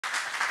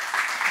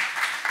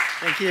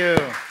Thank you.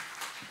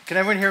 Can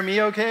everyone hear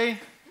me okay?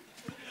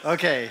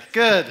 Okay,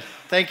 good.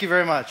 Thank you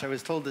very much. I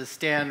was told to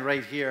stand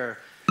right here,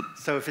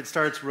 so if it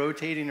starts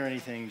rotating or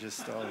anything,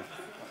 just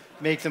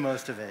make the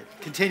most of it.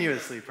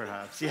 Continuously,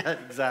 perhaps. Yeah,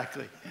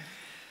 exactly.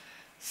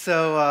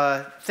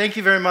 So thank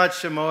you very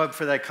much, Moab,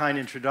 for that kind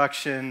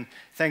introduction.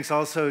 Thanks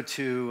also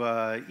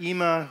to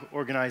EMA, who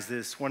organized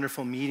this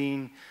wonderful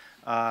meeting.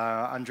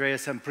 Andrea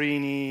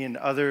Semprini and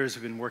others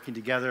have been working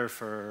together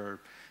for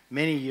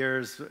many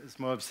years. As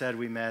Moab said,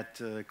 we met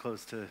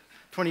close to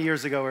 20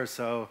 years ago or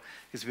so.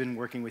 He's been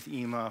working with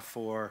EMA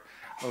for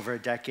over a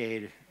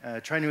decade,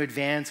 trying to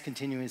advance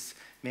continuous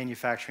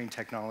manufacturing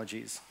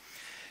technologies.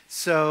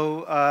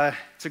 So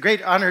it's a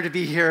great honor to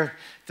be here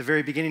at the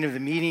very beginning of the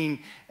meeting.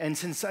 And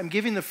since I'm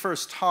giving the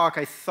first talk,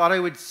 I thought I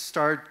would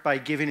start by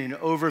giving an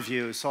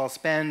overview. So I'll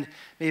spend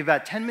maybe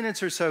about 10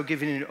 minutes or so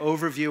giving an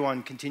overview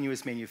on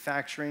continuous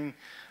manufacturing,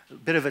 a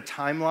bit of a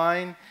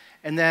timeline.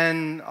 And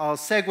then I'll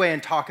segue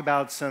and talk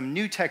about some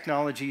new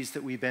technologies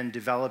that we've been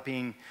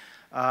developing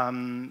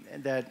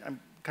that I'm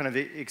kind of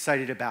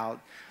excited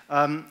about.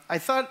 I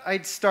thought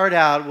I'd start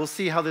out, we'll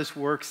see how this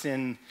works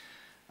in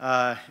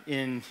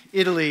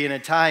Italy, in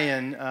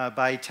Italian,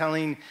 by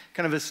telling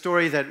kind of a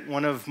story that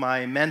one of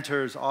my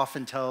mentors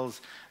often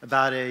tells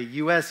about a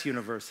US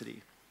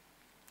university.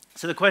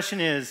 So the question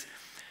is,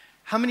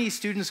 how many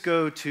students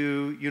go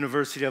to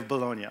University of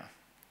Bologna?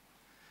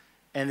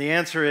 And the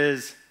answer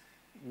is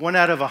 1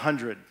 out of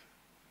 100,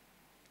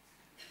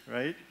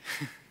 right?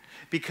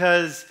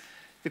 Because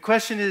the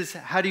question is,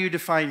 how do you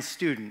define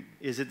student?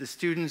 Is it the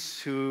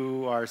students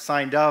who are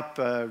signed up,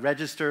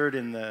 registered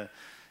in the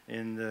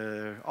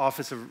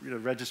office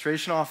of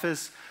registration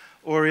office,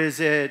 or is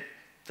it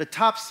the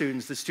top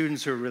students, the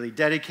students who are really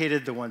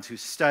dedicated, the ones who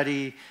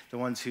study, the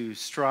ones who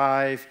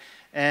strive?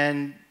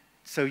 And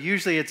so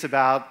usually it's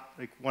about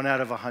like 1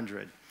 out of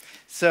 100.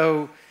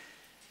 So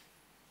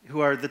who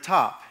are the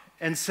top?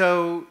 And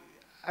so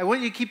I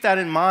want you to keep that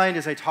in mind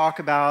as I talk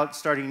about,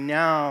 starting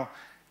now,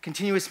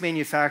 continuous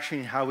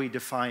manufacturing and how we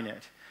define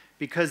it.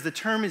 Because the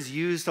term is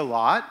used a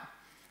lot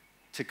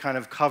to kind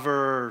of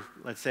cover,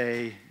 let's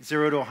say,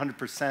 0 to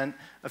 100%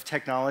 of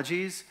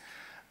technologies.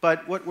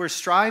 But what we're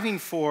striving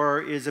for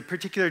is a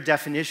particular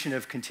definition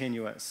of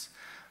continuous,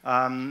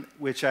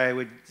 which I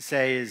would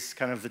say is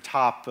kind of the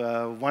top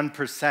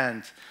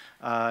 1%,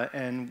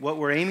 and what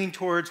we're aiming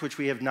towards, which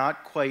we have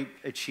not quite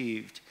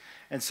achieved.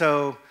 And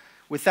so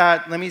with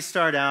that, let me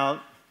start out.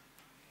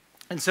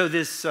 And so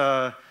this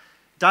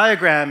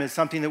diagram is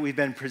something that we've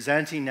been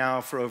presenting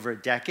now for over a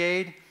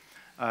decade.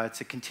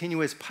 It's a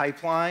continuous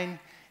pipeline,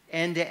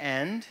 end to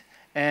end.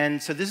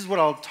 And so this is what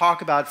I'll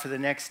talk about for the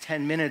next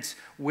 10 minutes,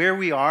 where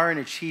we are in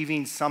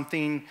achieving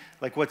something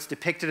like what's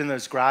depicted in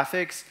those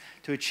graphics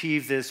to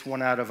achieve this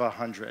 1 out of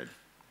 100.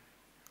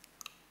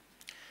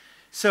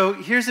 So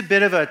here's a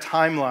bit of a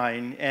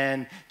timeline,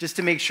 and just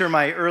to make sure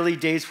my early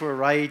dates were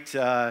right,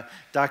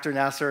 Dr.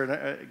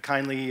 Nasser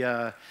kindly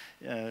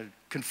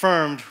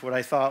confirmed what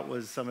I thought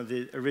was some of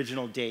the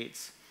original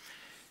dates.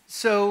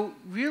 So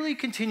really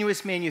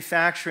continuous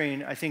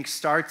manufacturing, I think,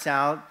 starts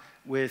out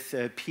with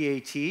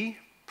PAT,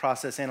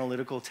 Process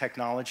Analytical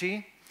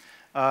Technology.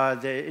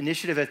 The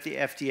initiative at the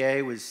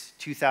FDA was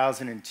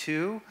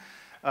 2002,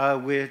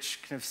 which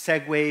kind of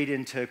segued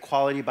into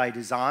Quality by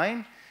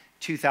Design,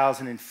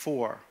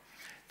 2004.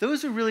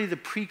 Those are really the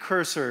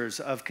precursors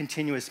of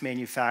continuous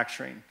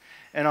manufacturing.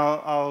 And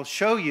I'll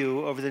show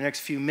you over the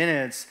next few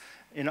minutes,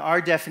 in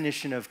our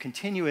definition of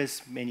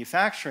continuous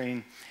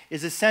manufacturing,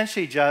 is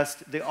essentially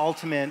just the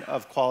ultimate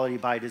of quality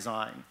by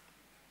design.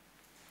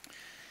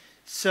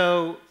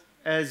 So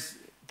as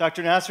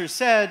Dr. Nasser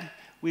said,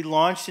 we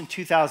launched in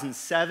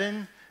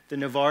 2007 the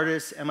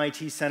Novartis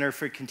MIT Center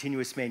for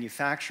Continuous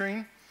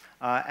Manufacturing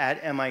at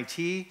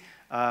MIT.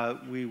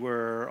 We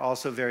were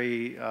also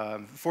very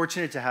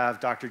fortunate to have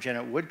Dr.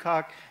 Janet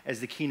Woodcock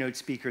as the keynote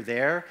speaker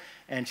there,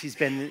 and she's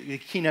been the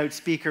keynote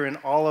speaker in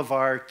all of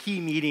our key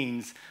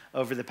meetings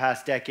over the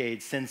past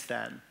decade since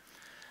then.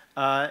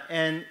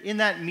 And in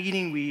that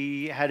meeting,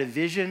 we had a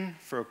vision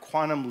for a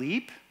quantum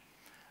leap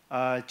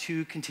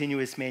to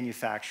continuous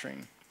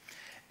manufacturing.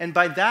 And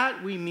by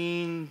that, we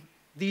mean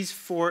these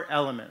 4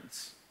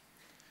 elements.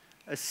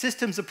 A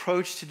systems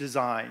approach to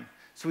design.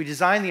 So we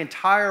design the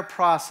entire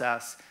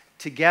process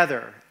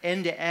together,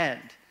 end to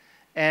end.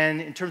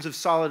 And in terms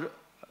of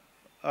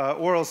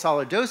oral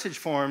solid dosage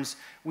forms,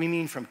 we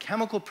mean from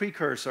chemical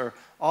precursor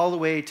all the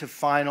way to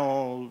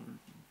final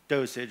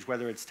dosage,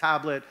 whether it's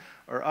tablet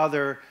or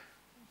other,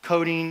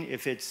 coating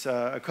if it's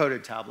a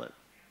coated tablet.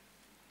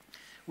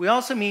 We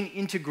also mean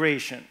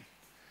integration.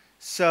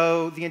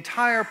 So the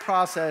entire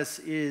process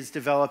is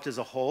developed as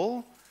a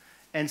whole,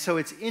 and so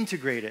it's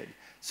integrated.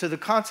 So the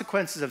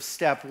consequences of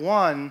step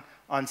 1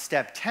 on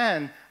step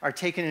 10 are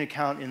taken into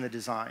account in the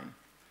design.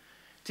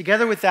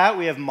 Together with that,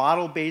 we have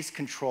model-based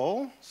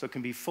control, so it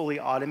can be fully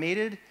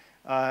automated,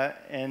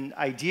 and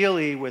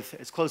ideally with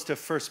as close to a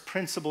first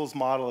principles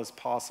model as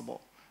possible.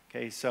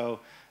 Okay,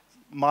 so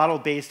model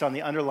based on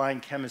the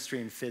underlying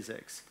chemistry and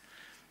physics.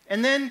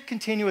 And then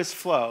continuous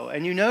flow.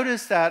 And you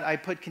notice that I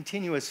put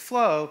continuous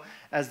flow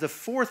as the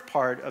fourth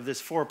part of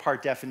this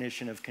four-part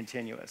definition of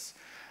continuous.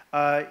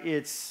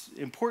 It's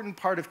an important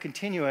part of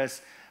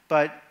continuous,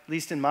 but at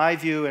least in my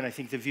view, and I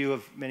think the view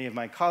of many of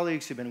my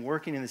colleagues who've been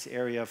working in this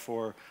area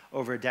for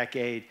over a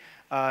decade,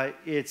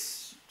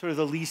 it's sort of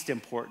the least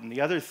important.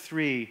 The other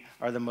three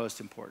are the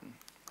most important.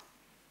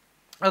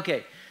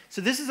 Okay,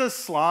 so this is a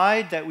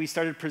slide that we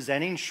started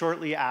presenting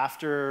shortly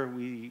after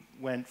we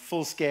went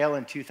full scale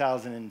in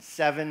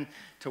 2007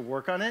 to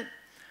work on it.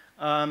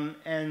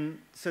 And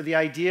so the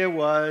idea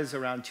was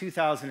around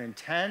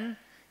 2010,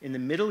 in the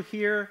middle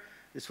here,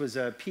 this was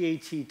a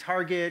PAT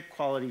target,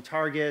 quality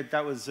target.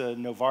 That was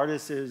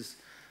Novartis's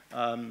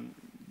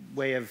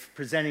way of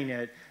presenting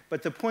it.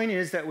 But the point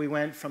is that we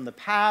went from the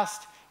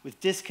past with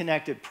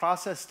disconnected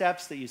process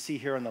steps that you see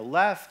here on the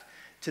left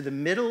to the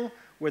middle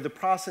where the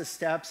process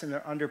steps and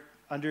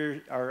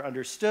are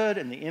understood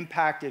and the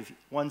impact of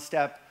one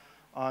step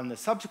on the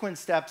subsequent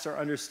steps are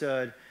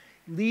understood,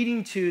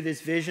 leading to this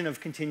vision of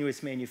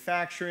continuous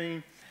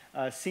manufacturing,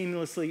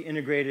 seamlessly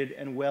integrated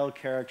and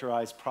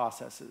well-characterized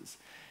processes.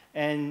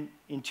 And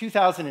in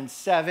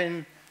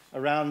 2007,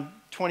 around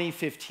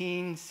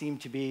 2015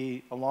 seemed to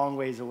be a long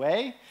ways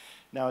away.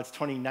 Now it's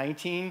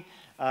 2019.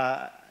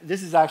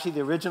 This is actually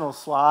the original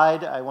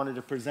slide I wanted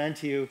to present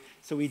to you.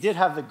 So we did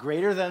have the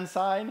greater than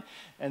sign.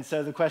 And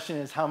so the question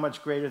is, how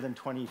much greater than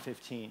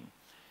 2015?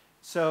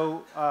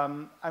 So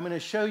I'm going to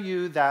show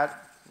you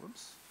that,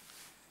 whoops.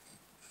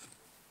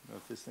 I don't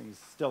know if this thing is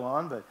still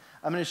on, but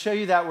I'm going to show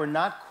you that we're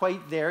not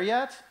quite there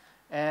yet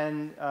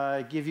and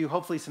give you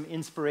hopefully some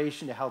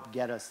inspiration to help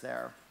get us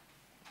there.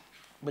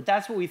 But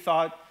that's what we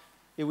thought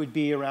it would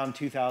be around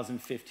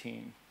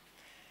 2015.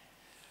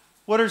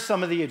 What are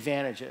some of the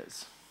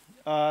advantages?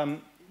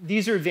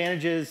 These are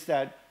advantages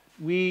that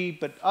we,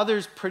 but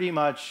others pretty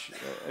much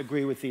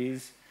agree with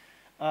these.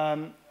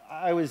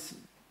 I was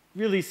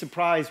really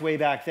surprised way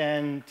back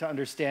then to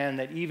understand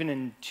that even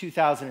in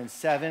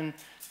 2007,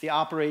 the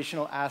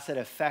operational asset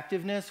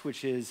effectiveness,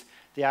 which is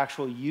the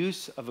actual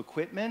use of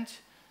equipment.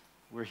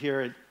 We're here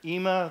at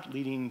EMA,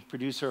 leading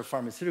producer of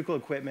pharmaceutical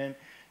equipment.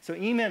 So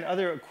EMA and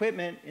other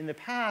equipment in the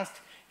past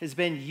has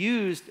been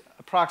used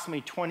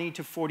approximately 20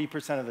 to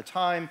 40% of the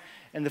time,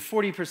 and the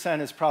 40%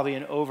 is probably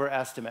an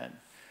overestimate.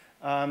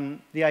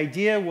 The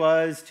idea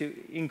was to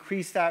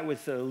increase that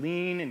with the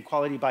lean and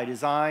quality by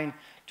design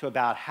to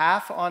about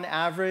half on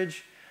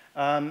average,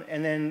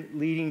 and then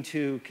leading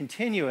to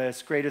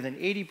continuous greater than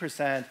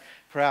 80%,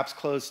 perhaps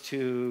close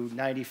to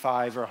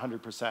 95 or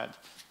 100%.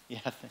 Yeah.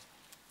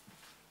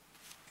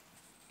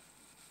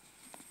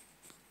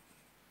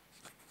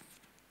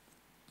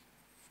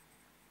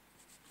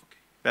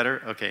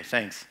 Better? Okay,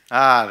 thanks.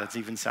 That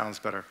even sounds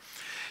better.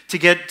 To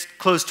get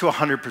close to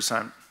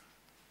 100%.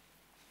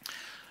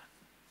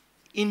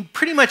 In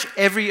pretty much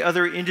every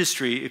other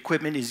industry,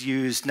 equipment is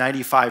used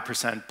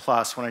 95%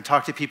 plus. When I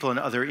talk to people in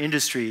other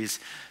industries,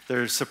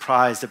 they're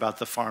surprised about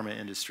the pharma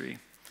industry.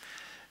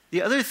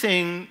 The other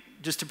thing,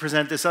 just to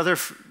present this other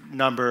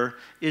number,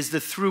 is the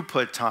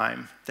throughput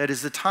time. That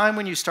is the time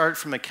when you start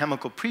from a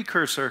chemical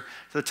precursor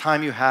to the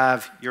time you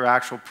have your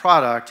actual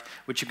product,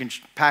 which you can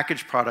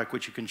package product,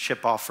 which you can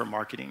ship off for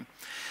marketing.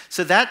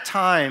 So that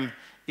time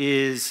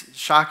is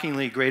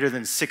shockingly greater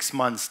than 6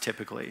 months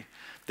typically.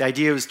 The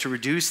idea was to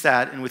reduce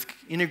that, and with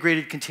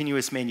integrated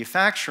continuous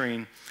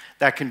manufacturing,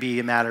 that can be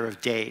a matter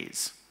of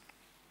days.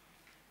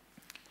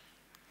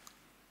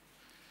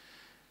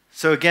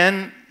 So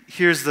again,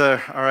 here's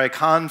our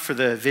icon for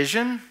the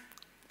vision.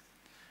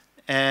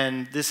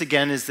 And this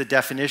again is the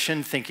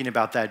definition, thinking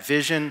about that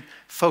vision,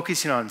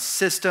 focusing on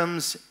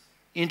systems,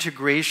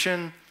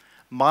 integration,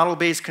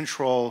 model-based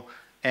control,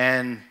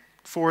 and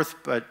fourth,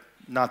 but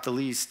not the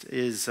least,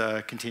 is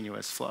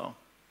continuous flow.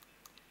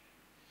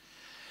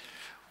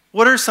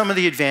 What are some of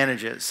the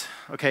advantages?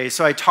 Okay,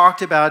 so I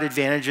talked about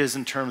advantages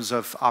in terms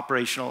of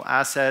operational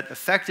asset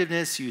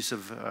effectiveness, use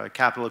of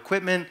capital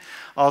equipment,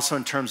 also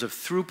in terms of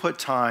throughput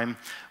time.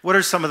 What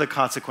are some of the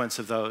consequences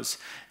of those?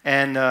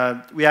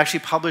 And we actually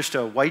published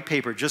a white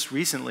paper just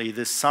recently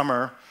this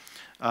summer.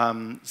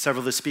 Several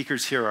of the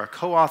speakers here are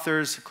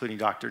co-authors, including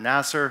Dr.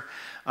 Nasser,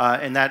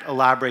 and that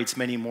elaborates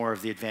many more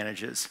of the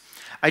advantages.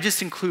 I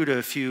just include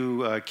a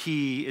few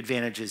key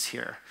advantages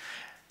here.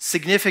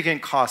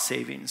 Significant cost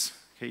savings.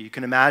 You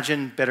can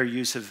imagine better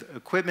use of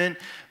equipment,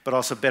 but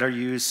also better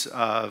use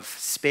of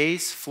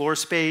space, floor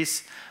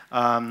space,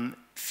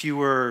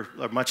 fewer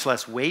or much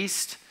less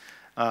waste,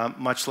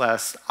 much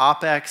less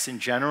OpEx in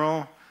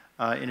general,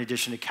 in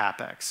addition to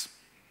CapEx.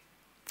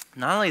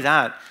 Not only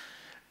that,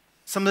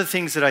 some of the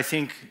things that I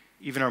think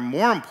even are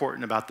more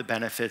important about the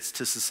benefits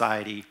to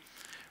society,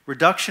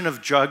 reduction of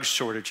drug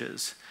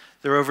shortages.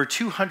 There are over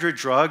 200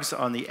 drugs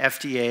on the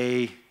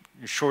FDA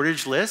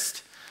shortage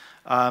list.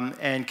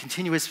 And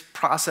continuous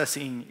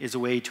processing is a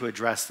way to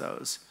address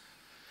those.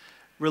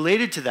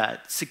 Related to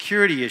that,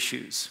 security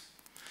issues.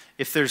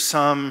 If there's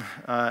some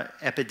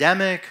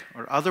epidemic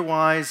or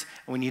otherwise,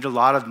 and we need a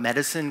lot of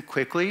medicine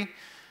quickly,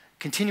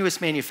 continuous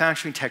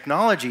manufacturing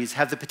technologies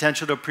have the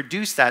potential to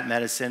produce that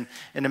medicine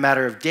in a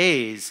matter of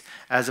days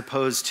as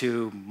opposed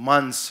to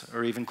months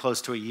or even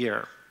close to a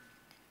year.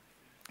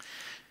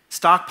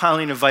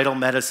 Stockpiling of vital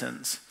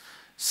medicines.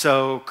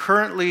 So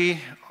currently,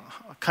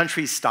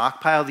 countries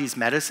stockpile these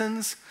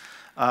medicines.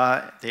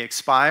 They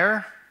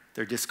expire,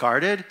 they're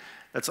discarded.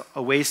 That's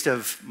a waste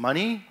of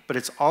money, but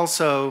it's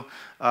also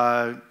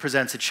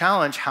presents a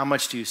challenge. How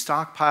much do you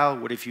stockpile?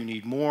 What if you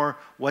need more?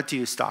 What do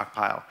you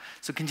stockpile?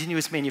 So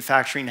continuous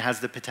manufacturing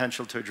has the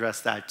potential to address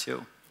that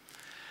too.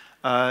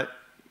 In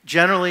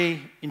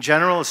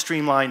general, a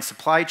streamlined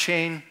supply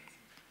chain.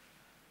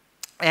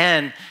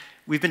 And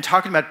we've been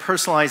talking about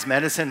personalized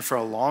medicine for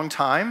a long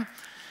time.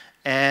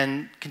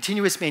 And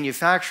continuous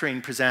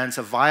manufacturing presents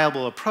a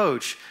viable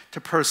approach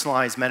to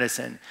personalized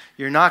medicine.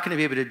 You're not going to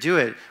be able to do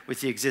it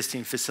with the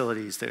existing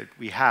facilities that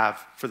we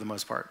have for the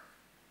most part.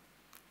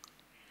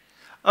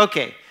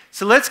 Okay,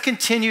 so let's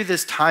continue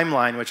this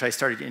timeline which I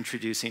started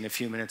introducing a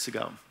few minutes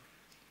ago.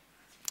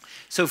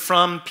 So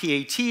from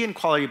PAT and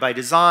Quality by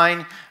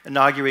Design,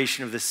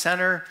 inauguration of the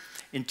center,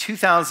 in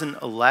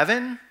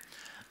 2011,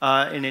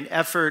 in an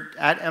effort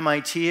at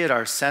MIT at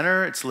our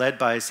center, it's led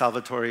by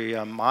Salvatore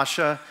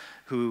Mascia,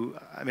 who,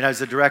 I was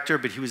the director,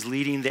 but he was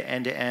leading the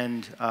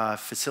end-to-end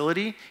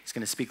facility. He's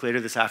going to speak later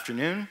this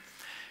afternoon.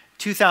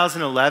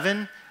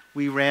 2011,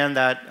 we ran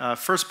that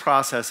first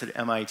process at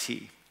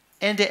MIT,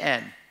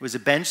 end-to-end. It was a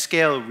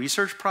bench-scale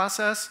research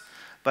process,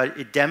 but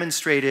it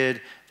demonstrated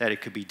that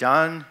it could be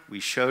done. We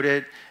showed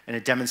it, and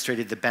it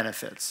demonstrated the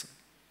benefits.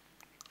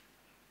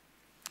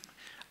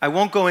 I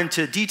won't go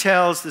into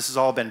details. This has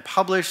all been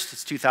published.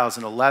 It's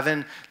 2011.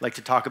 I'd like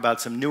to talk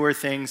about some newer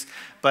things.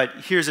 But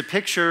here's a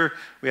picture.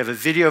 We have a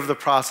video of the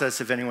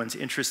process if anyone's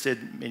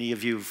interested. Many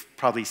of you have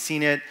probably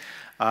seen it.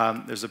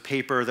 There's a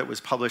paper that was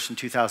published in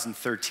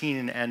 2013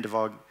 in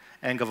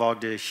Angewandte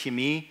de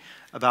Chemie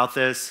about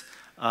this.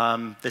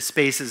 The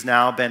space has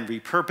now been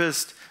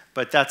repurposed,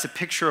 but that's a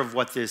picture of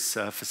what this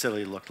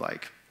facility looked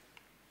like.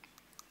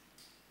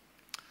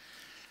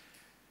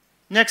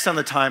 Next on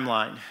the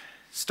timeline.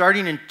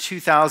 Starting in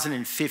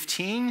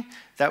 2015,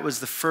 that was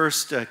the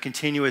first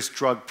continuous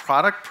drug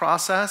product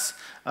process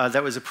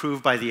that was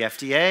approved by the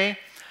FDA.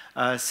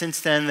 Since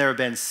then, there have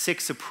been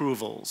 6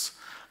 approvals.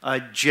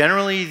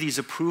 Generally, these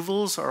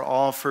approvals are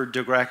all for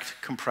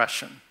direct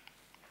compression.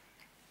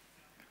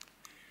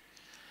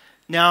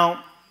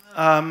 Now,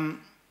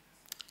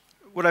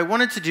 what I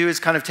wanted to do is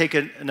kind of take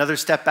another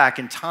step back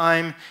in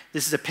time.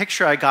 This is a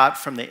picture I got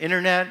from the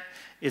internet.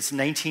 It's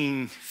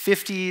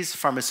 1950s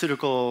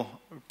pharmaceutical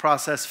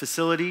process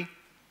facility.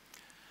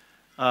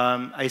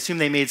 I assume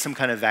they made some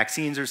kind of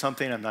vaccines or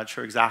something. I'm not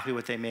sure exactly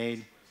what they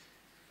made.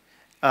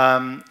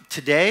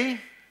 Today,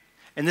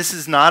 and this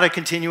is not a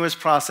continuous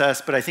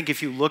process, but I think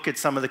if you look at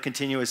some of the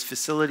continuous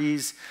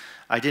facilities,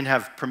 I didn't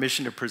have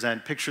permission to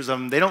present pictures of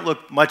them. They don't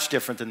look much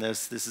different than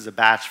this. This is a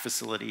batch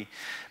facility.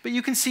 But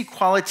you can see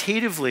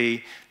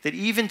qualitatively that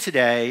even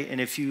today,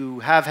 and if you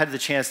have had the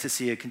chance to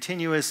see a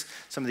continuous,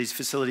 some of these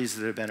facilities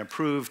that have been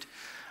approved,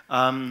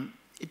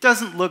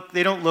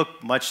 they don't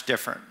look much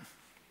different.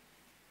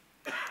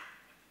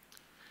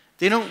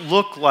 They don't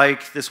look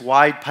like this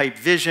wide pipe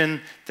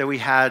vision that we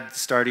had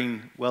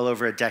starting well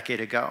over a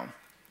decade ago.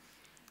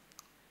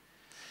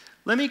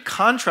 Let me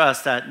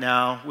contrast that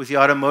now with the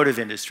automotive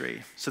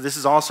industry. So this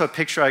is also a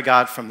picture I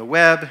got from the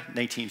web,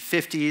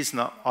 1950s, in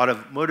the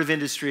automotive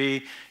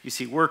industry. You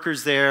see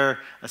workers there,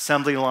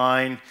 assembly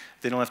line.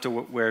 They don't have to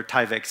wear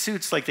Tyvek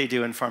suits like they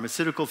do in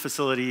pharmaceutical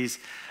facilities.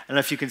 I don't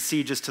know if you can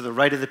see just to the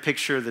right of the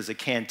picture, there's a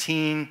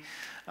canteen.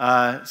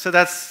 So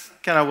that's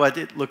kind of what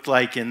it looked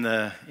like in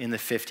the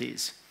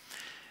 50s.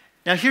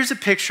 Now here's a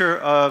picture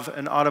of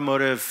an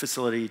automotive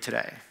facility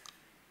today.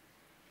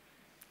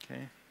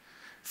 Okay.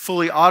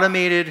 Fully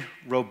automated,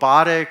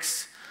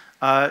 robotics,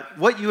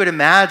 what you would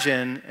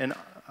imagine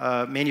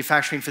a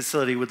manufacturing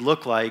facility would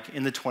look like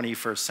in the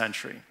 21st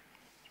century.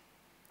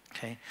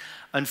 Okay.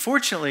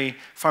 Unfortunately,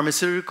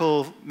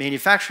 pharmaceutical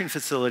manufacturing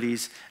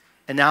facilities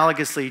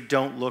analogously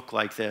don't look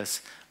like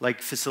this,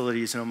 like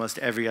facilities in almost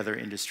every other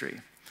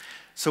industry.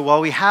 So while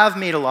we have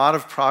made a lot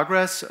of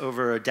progress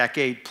over a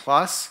decade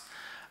plus,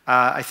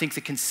 I think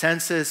the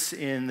consensus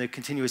in the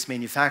continuous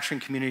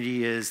manufacturing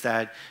community is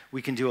that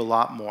we can do a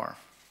lot more.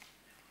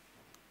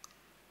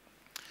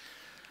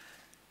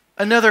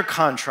 Another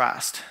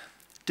contrast,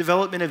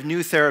 development of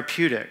new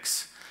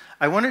therapeutics.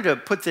 I wanted to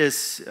put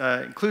this,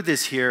 include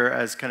this here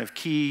as kind of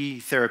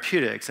key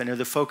therapeutics. I know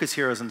the focus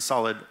here is on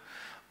solid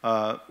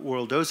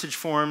oral dosage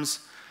forms,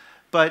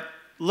 but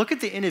look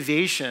at the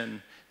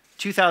innovation.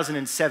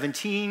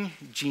 2017,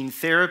 gene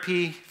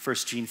therapy,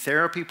 first gene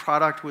therapy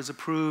product was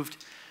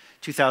approved.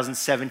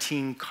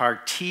 2017,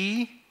 CAR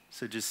T,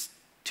 so just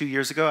 2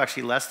 years ago,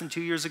 actually less than 2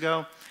 years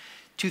ago.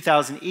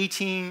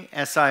 2018,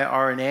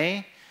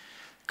 siRNA.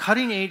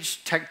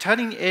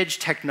 Cutting-edge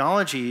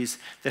technologies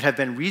that have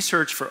been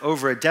researched for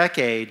over a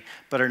decade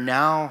but are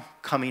now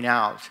coming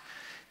out.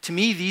 To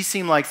me, these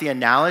seem like the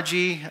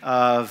analogy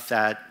of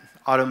that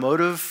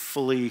automotive,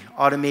 fully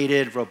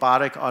automated,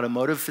 robotic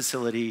automotive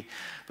facility,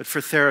 but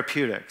for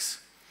therapeutics.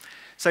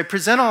 So I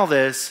present all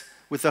this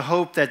with the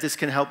hope that this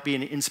can help be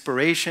an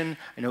inspiration.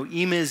 I know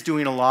EMA is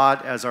doing a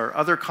lot, as are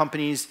other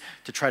companies,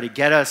 to try to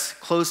get us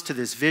close to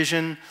this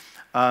vision.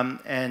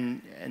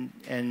 And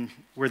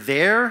we're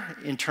there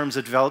in terms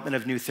of development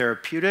of new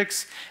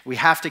therapeutics. We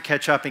have to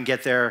catch up and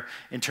get there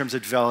in terms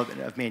of development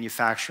of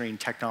manufacturing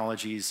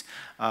technologies,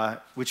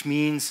 which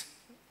means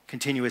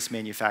continuous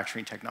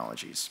manufacturing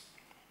technologies.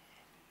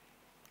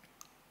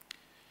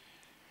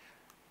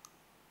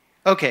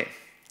 Okay,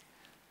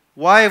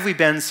 why have we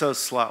been so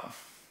slow?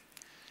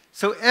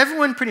 So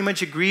everyone pretty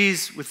much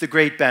agrees with the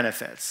great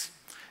benefits.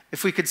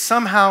 If we could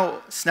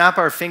somehow snap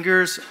our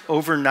fingers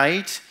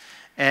overnight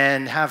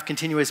and have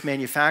continuous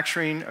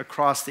manufacturing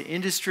across the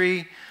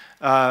industry,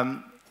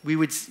 we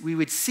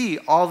would see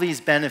all these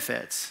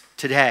benefits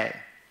today.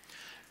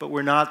 But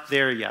we're not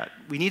there yet.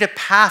 We need a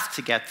path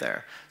to get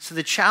there. So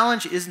the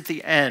challenge isn't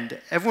the end.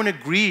 Everyone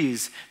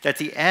agrees that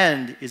the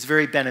end is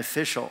very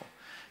beneficial.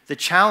 The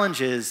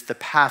challenge is the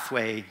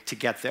pathway to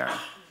get there.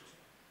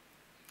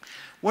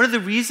 One of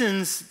the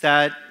reasons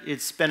that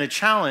it's been a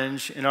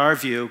challenge, in our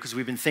view, because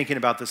we've been thinking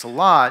about this a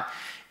lot,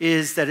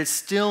 is that it's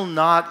still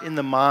not in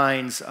the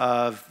minds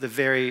of the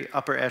very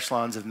upper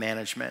echelons of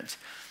management.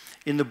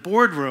 In the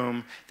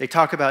boardroom, they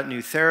talk about new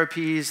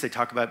therapies, they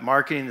talk about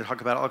marketing, they talk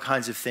about all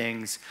kinds of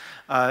things,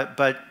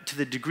 but to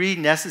the degree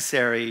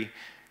necessary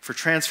for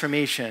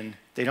transformation,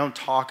 they don't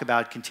talk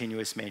about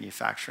continuous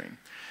manufacturing.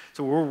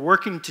 So we're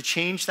working to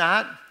change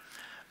that,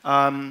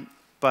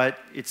 but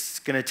it's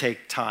going to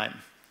take time.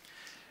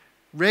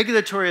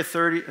 Regulatory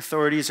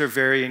authorities are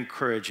very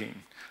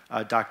encouraging.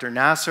 Dr.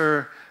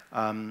 Nasser,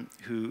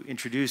 who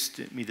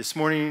introduced me this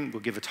morning, will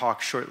give a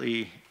talk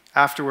shortly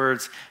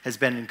afterwards, has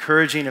been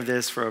encouraging of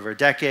this for over a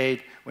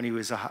decade. When he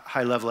was a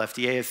high-level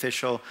FDA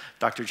official,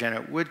 Dr.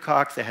 Janet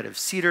Woodcock, the head of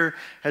CEDAR,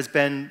 has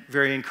been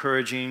very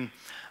encouraging.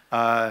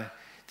 The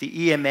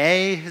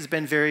EMA has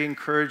been very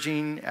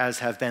encouraging, as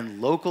have been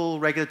local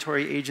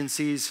regulatory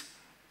agencies.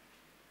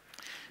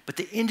 But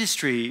the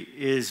industry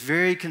is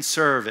very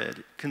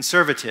conservative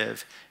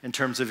in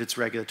terms of its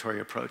regulatory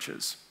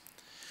approaches.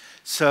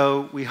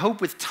 So we hope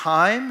with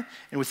time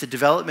and with the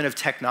development of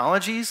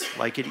technologies,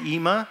 like at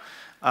EMA,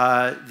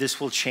 this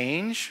will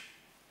change.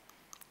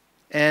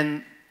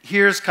 And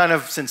here's kind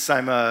of, since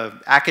I'm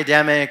an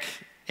academic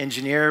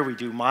engineer, we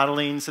do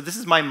modeling. So this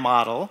is my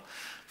model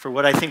for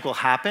what I think will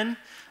happen.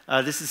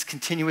 This is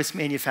continuous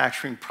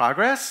manufacturing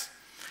progress.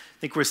 I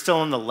think we're still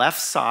on the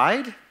left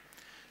side.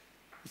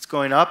 It's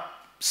going up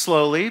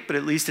slowly, but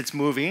at least it's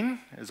moving,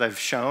 as I've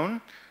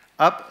shown,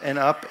 up and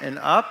up and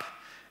up.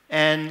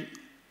 And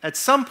at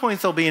some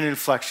point, there'll be an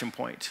inflection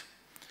point.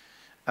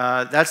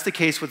 That's the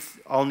case with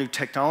all new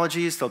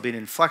technologies. There'll be an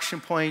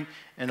inflection point,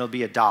 and it'll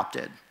be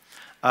adopted.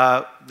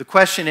 The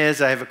question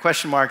is, I have a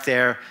question mark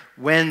there,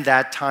 when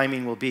that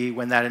timing will be,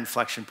 when that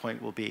inflection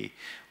point will be.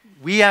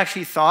 We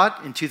actually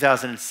thought in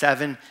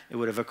 2007 it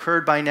would have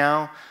occurred by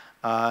now.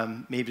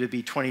 Maybe it'll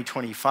be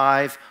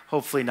 2025,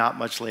 hopefully not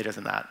much later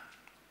than that.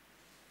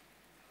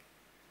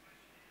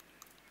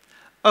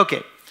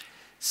 Okay,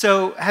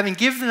 so having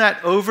given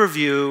that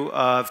overview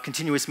of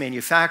continuous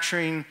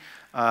manufacturing,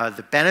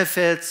 the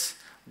benefits,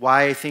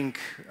 why I think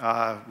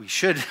we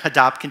should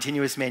adopt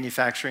continuous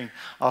manufacturing,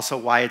 also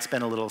why it's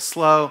been a little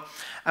slow,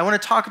 I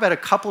want to talk about a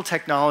couple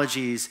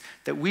technologies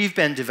that we've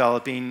been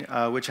developing,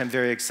 which I'm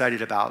very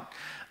excited about.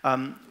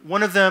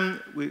 One of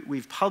them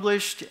we've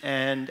published,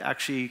 and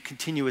actually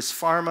Continuous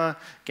Pharma,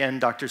 again,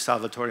 Dr.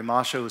 Salvatore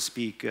Mascia, who will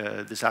speak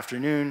this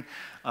afternoon,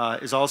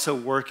 is also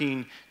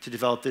working to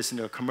develop this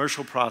into a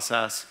commercial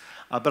process.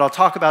 But I'll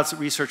talk about some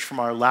research from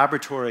our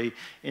laboratory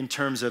in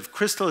terms of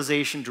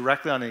crystallization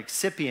directly on an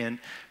excipient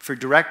for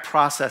direct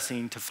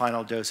processing to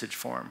final dosage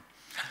form.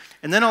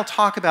 And then I'll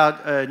talk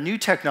about a new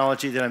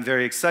technology that I'm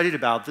very excited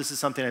about. This is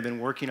something I've been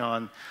working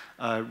on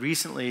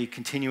recently,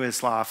 continuous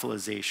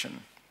lyophilization.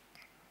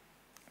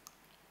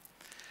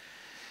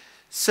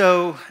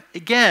 So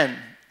again,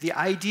 the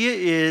idea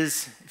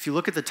is, if you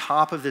look at the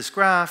top of this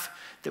graph,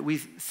 that we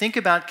think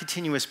about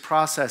continuous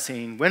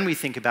processing. When we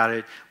think about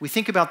it, we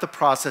think about the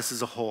process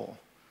as a whole.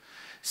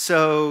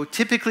 So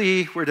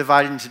typically, we're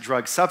divided into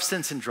drug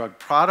substance and drug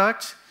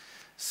product.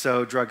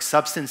 So drug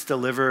substance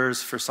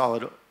delivers for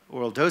solid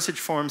oral dosage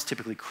forms,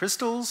 typically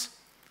crystals.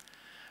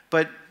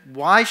 But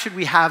why should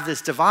we have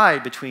this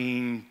divide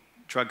between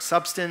drug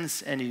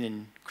substance ending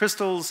in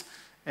crystals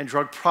and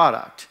drug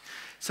product?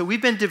 So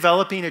we've been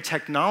developing a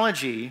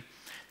technology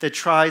that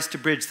tries to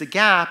bridge the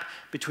gap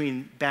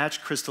between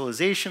batch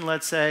crystallization,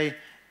 let's say,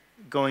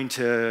 going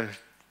to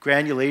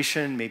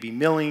granulation, maybe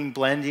milling,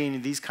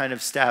 blending, these kind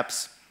of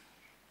steps,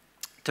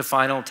 to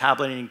final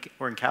tableting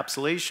or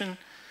encapsulation,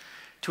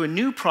 to a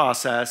new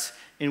process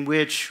in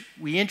which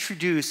we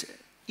introduce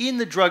in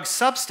the drug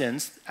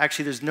substance,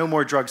 actually there's no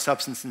more drug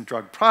substance than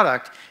drug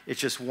product, it's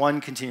just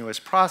one continuous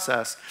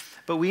process,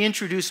 but we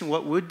introduce in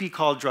what would be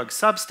called drug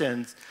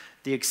substance,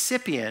 the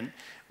excipient,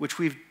 which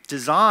we've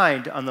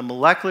designed on the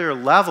molecular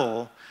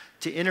level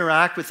to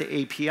interact with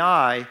the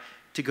API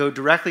to go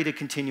directly to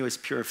continuous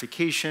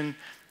purification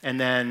and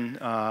then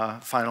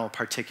final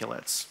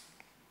particulates.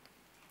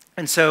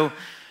 And so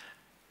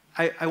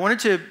I wanted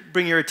to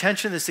bring your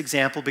attention to this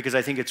example because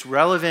I think it's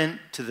relevant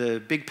to the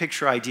big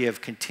picture idea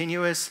of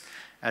continuous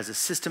as a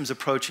systems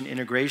approach and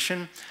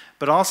integration,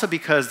 but also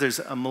because there's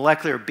a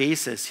molecular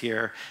basis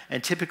here.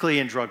 And typically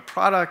in drug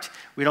product,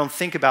 we don't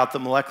think about the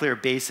molecular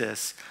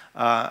basis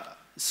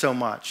so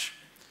much.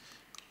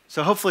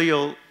 So hopefully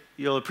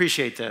you'll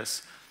appreciate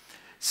this.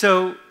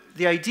 So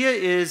the idea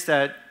is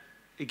that,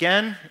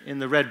 again, in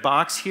the red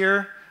box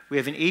here, we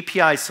have an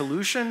API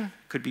solution,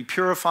 could be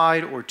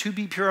purified or to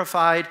be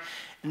purified,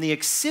 and the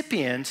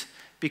excipient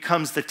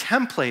becomes the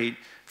template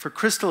for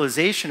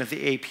crystallization of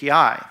the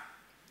API.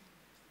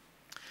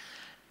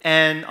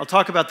 And I'll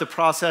talk about the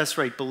process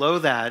right below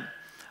that.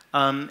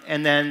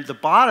 And then the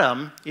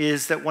bottom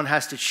is that one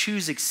has to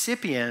choose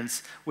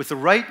excipients with the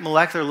right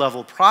molecular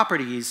level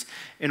properties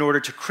in order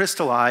to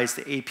crystallize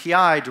the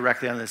API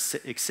directly on the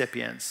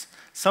excipients,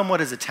 somewhat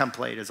as a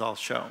template, as I'll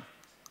show.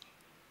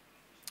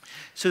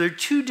 So there are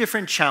two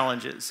different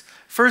challenges.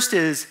 First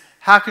is,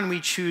 how can we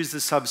choose the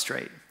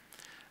substrate?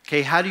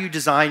 Okay, how do you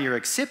design your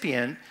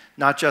excipient,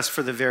 not just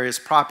for the various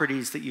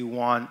properties that you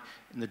want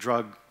in the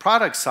drug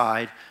product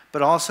side,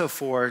 but also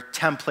for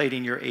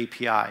templating your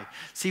API?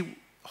 See,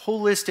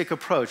 holistic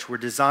approach. We're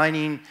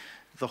designing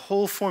the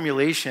whole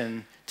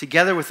formulation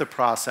together with the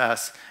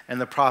process and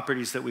the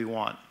properties that we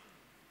want.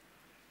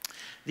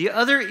 The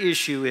other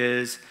issue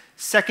is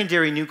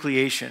secondary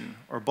nucleation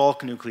or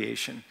bulk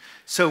nucleation.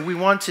 So we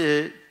want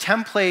to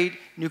template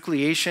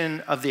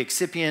nucleation of the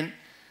excipient,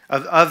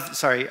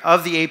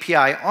 of the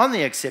API on the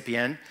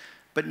excipient,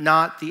 but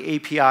not the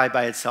API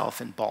by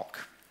itself in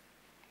bulk.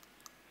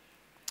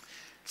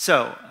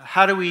 So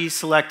how do we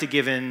select a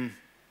given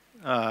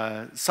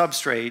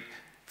substrate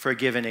for a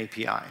given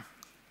API?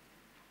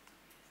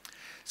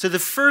 So the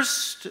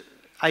first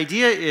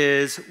idea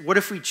is, what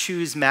if we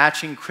choose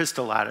matching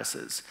crystal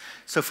lattices?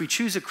 So if we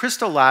choose a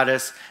crystal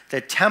lattice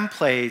that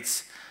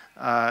templates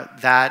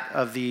that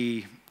of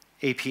the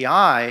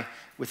API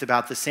with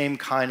about the same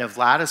kind of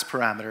lattice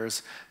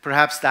parameters,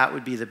 perhaps that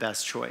would be the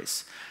best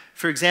choice.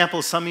 For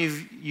example, some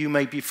of you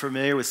might be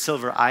familiar with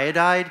silver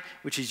iodide,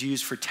 which is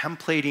used for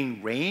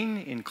templating rain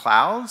in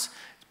clouds.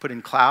 It's put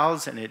in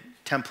clouds and it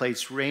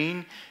templates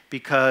rain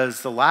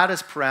because the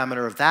lattice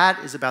parameter of that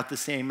is about the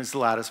same as the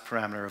lattice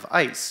parameter of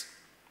ice.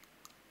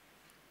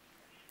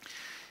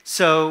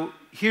 So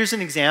here's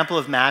an example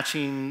of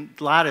matching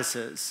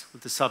lattices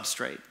with the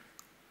substrate.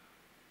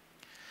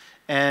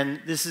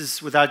 And this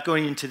is without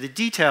going into the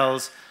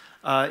details.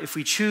 If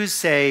we choose,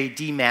 say,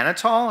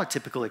 D-mannitol, a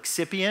typical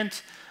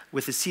excipient,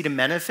 with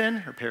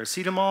acetaminophen or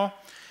paracetamol,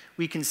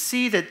 we can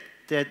see that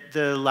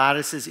the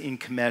lattice is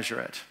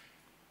incommensurate.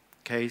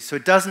 Okay, so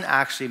it doesn't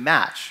actually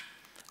match.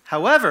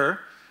 However,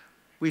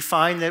 we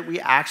find that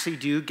we actually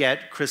do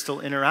get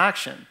crystal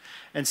interaction.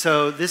 And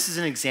so this is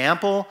an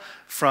example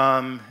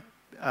from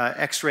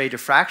X-ray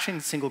diffraction,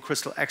 single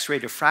crystal X-ray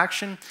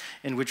diffraction,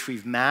 in which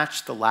we've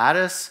matched the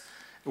lattice.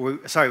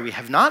 We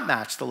have not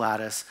matched the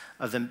lattice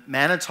of the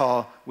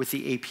mannitol with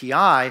the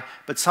API,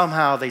 but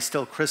somehow they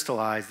still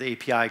crystallize. The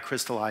API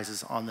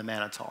crystallizes on the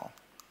mannitol.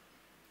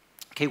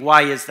 Okay,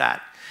 why is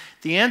that?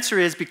 The answer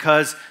is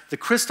because the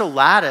crystal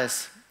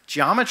lattice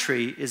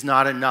geometry is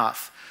not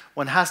enough.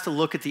 One has to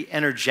look at the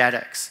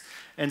energetics.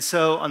 And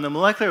so on the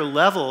molecular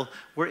level,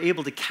 we're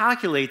able to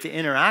calculate the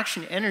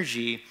interaction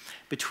energy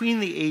between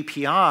the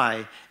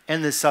API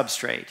and the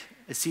substrate,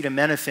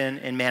 acetaminophen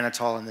and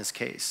mannitol in this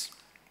case.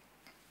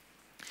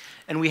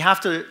 And we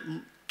have to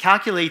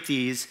calculate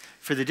these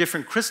for the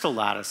different crystal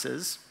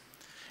lattices,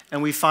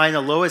 and we find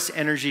the lowest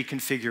energy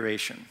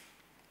configuration.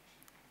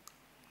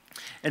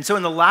 And so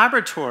in the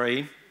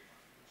laboratory,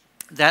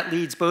 that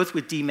leads both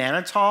with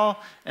D-mannitol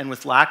and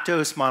with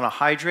lactose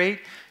monohydrate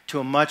to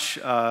a much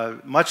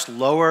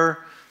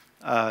lower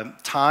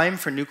time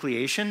for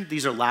nucleation.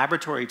 These are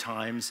laboratory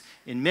times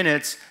in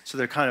minutes, so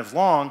they're kind of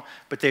long,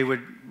 but they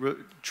would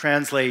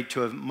translate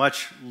to a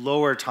much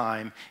lower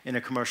time in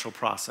a commercial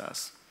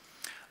process.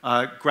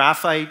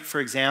 Graphite, for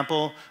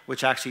example,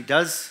 which actually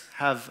does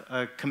have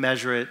a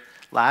commensurate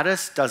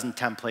lattice, doesn't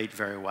template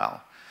very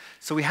well.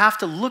 So we have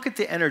to look at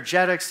the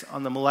energetics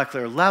on the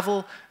molecular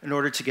level in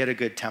order to get a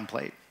good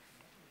template.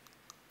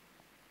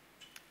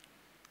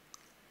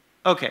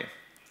 Okay.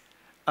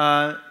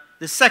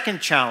 The second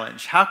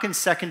challenge, how can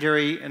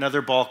secondary and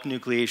other bulk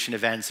nucleation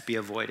events be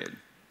avoided?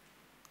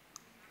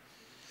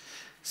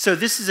 So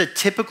this is a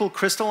typical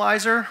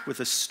crystallizer with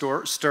a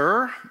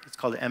stirrer. It's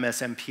called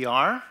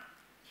MSMPR.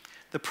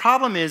 The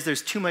problem is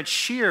there's too much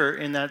shear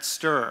in that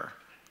stirrer.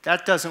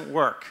 That doesn't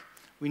work.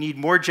 We need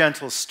more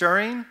gentle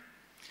stirring,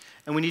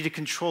 and we need to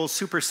control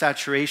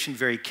supersaturation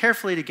very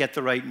carefully to get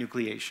the right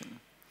nucleation.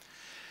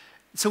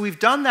 So we've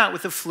done that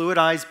with a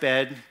fluidized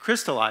bed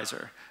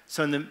crystallizer.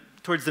 So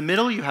towards the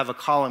middle, you have a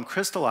column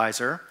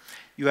crystallizer.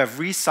 You have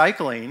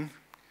recycling,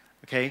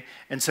 okay?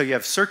 And so you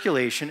have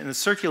circulation, and the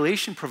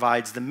circulation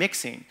provides the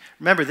mixing.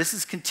 Remember, this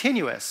is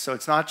continuous, so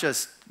it's not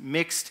just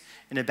mixed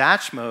in a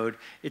batch mode,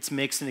 it's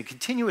mixed in a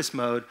continuous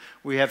mode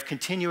where you have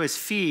continuous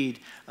feed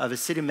of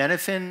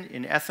acetaminophen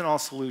in ethanol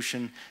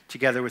solution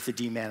together with the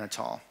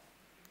D-mannitol.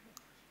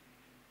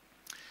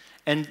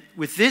 And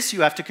with this,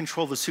 you have to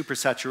control the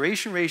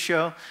supersaturation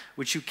ratio,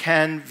 which you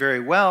can very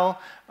well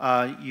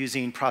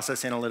using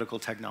process analytical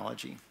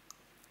technology.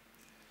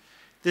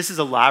 This is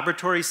a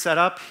laboratory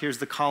setup. Here's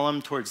the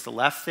column towards the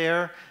left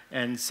there,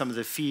 and some of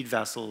the feed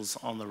vessels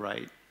on the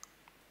right.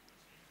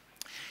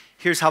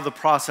 Here's how the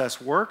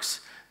process works.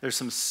 There's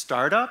some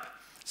startup.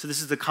 So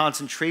this is the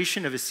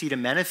concentration of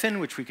acetaminophen,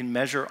 which we can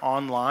measure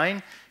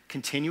online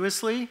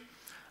continuously.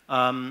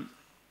 In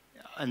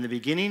the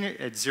beginning,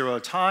 at 0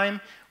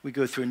 time, we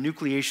go through a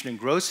nucleation and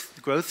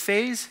growth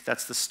phase.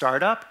 That's the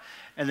startup.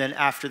 And then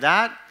after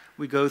that,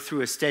 we go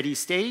through a steady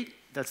state.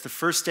 That's the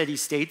first steady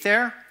state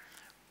there.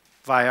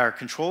 Via our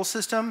control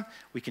system,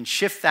 we can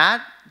shift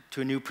that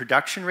to a new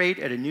production rate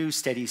at a new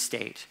steady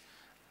state.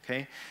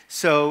 Okay?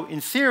 So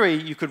in theory,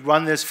 you could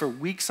run this for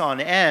weeks on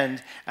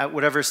end at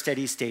whatever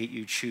steady state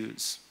you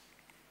choose.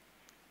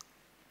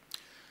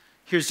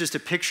 Here's just a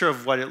picture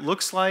of what it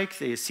looks like,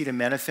 the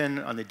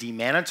acetaminophen on the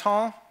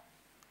D-mannitol.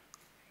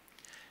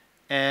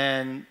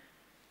 And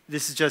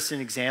this is just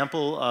an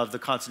example of the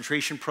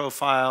concentration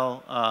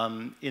profile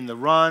in the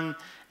run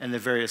and the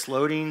various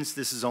loadings.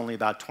 This is only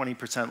about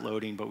 20%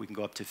 loading, but we can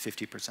go up to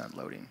 50%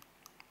 loading.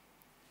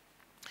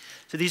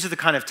 So these are the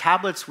kind of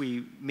tablets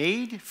we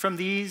made from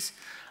these.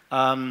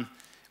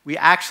 We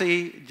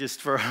actually,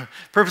 just for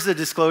purpose of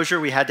disclosure,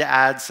 we had to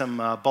add some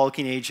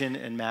bulking agent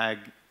and mag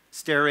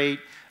stearate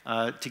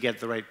to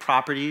get the right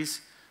properties.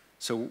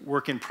 So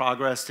work in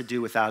progress to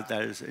do without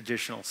those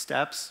additional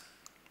steps.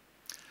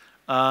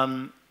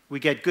 We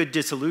get good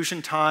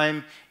dissolution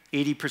time,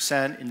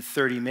 80% in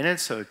 30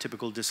 minutes, so a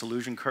typical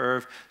dissolution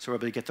curve, so we're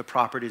able to get the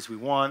properties we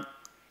want.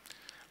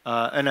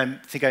 And I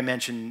think I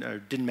mentioned, or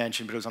didn't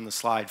mention, but it was on the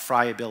slide,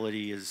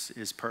 friability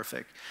is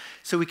perfect.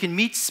 So we can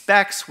meet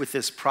specs with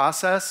this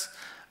process,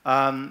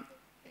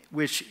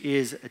 which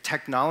is a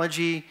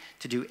technology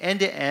to do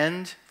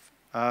end-to-end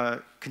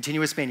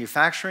continuous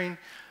manufacturing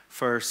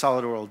for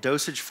solid oral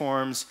dosage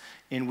forms,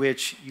 in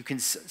which you can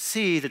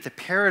see that the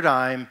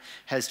paradigm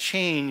has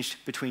changed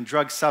between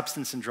drug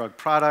substance and drug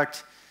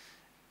product,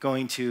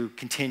 going to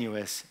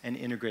continuous and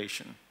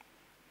integration.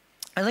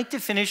 I'd like to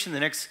finish in the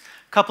next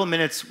couple of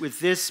minutes with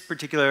this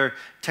particular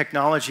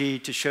technology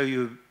to show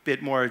you a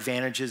bit more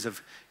advantages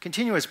of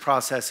continuous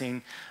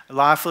processing,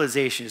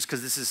 lyophilization, just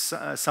because this is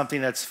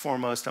something that's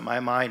foremost on my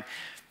mind.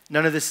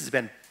 None of this has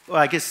been, well,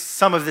 I guess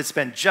some of it's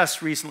been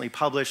just recently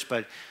published,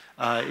 but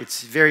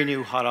it's very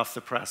new, hot off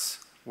the press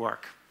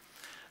work.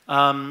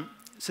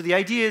 So the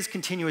idea is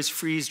continuous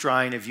freeze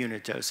drying of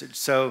unit dosage.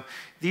 So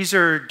these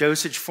are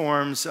dosage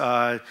forms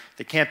that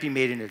can't be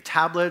made into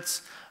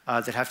tablets,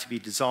 that have to be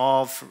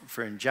dissolved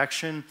for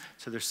injection.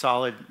 So they're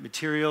solid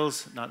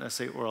materials, not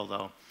necessarily oral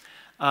though.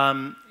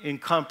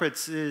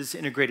 Encompasses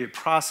integrated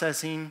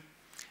processing,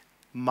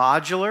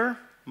 modular,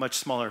 much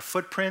smaller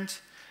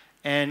footprint,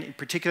 and in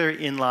particular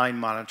inline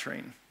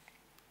monitoring.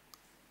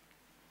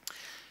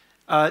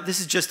 This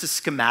is just a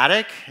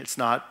schematic. It's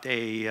not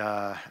a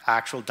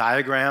actual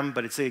diagram,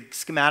 but it's a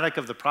schematic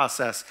of the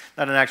process,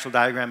 not an actual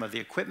diagram of the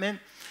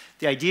equipment.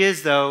 The idea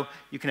is, though,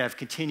 you can have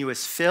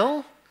continuous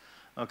fill,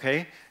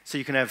 okay? So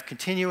you can have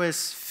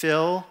continuous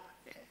fill.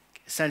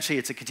 Essentially,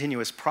 it's a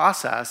continuous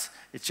process.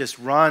 It's just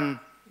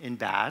run in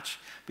batch.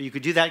 But you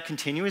could do that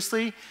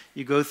continuously.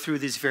 You go through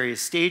these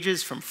various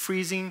stages from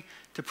freezing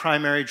to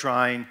primary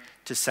drying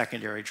to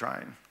secondary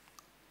drying.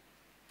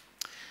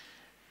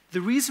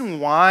 The reason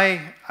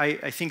why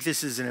I think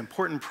this is an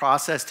important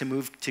process to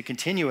move to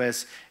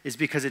continuous is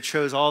because it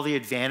shows all the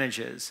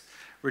advantages.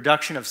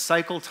 Reduction of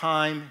cycle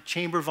time,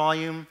 chamber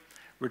volume,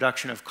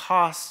 reduction of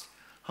cost,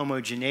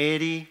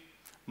 homogeneity,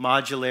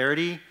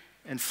 modularity,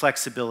 and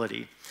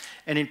flexibility.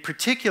 And in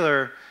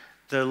particular,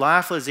 the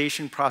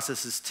lyophilization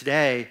processes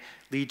today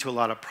lead to a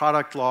lot of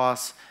product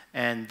loss,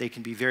 and they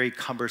can be very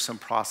cumbersome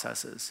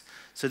processes.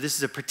 So this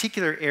is a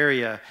particular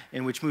area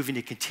in which moving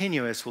to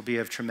continuous will be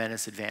of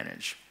tremendous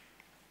advantage.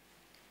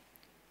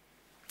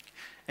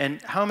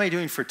 And how am I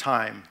doing for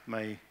time?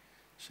 About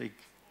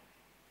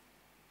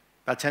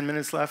 10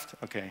 minutes left?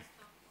 Okay.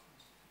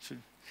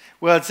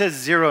 Well, it says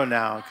 0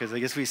 now, because I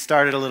guess we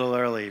started a little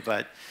early,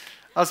 but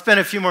I'll spend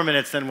a few more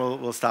minutes, then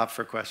we'll stop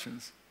for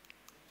questions.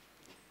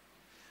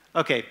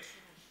 Okay,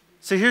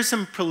 so here's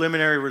some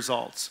preliminary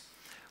results.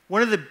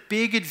 One of the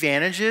big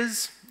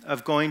advantages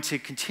of going to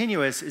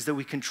continuous is that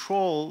we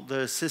control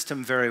the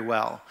system very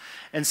well.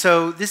 And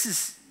so this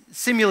is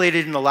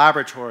simulated in the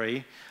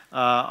laboratory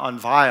on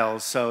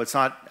vials, so it's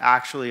not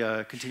actually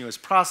a continuous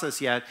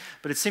process yet,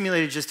 but it's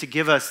simulated just to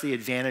give us the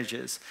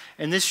advantages.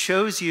 And this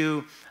shows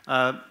you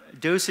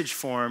dosage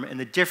form and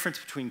the difference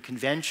between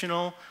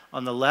conventional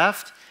on the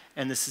left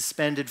and the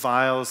suspended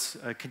vials,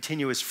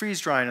 continuous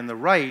freeze drying on the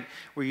right,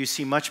 where you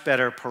see much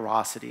better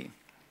porosity.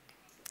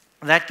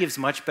 That gives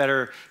much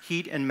better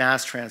heat and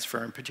mass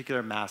transfer, in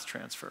particular mass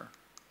transfer.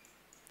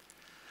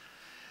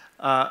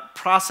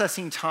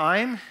 Processing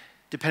time,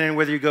 depending on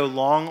whether you go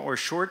long or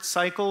short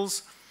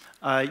cycles,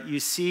 you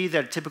see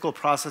that typical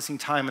processing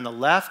time on the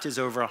left is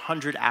over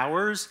 100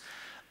 hours.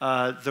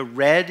 The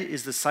red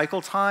is the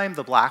cycle time.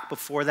 The black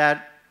before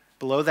that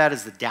below that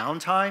is the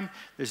downtime.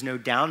 There's no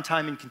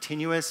downtime in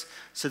continuous,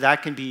 so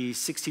that can be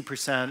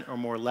 60% or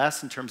more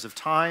less in terms of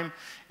time.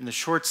 In the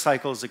short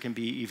cycles, it can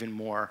be even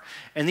more.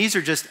 And these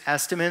are just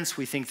estimates.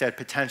 We think that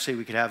potentially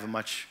we could have a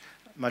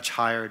much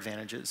higher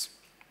advantages.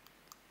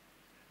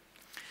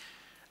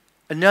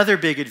 Another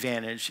big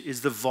advantage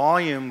is the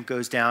volume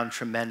goes down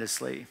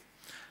tremendously.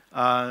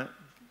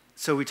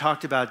 So we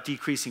talked about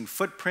decreasing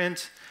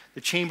footprint. The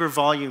chamber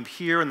volume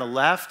here on the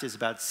left is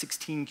about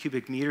 16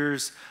 cubic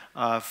meters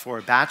for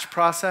a batch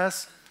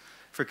process.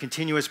 For a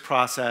continuous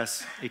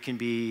process, it can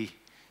be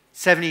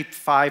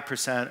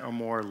 75% or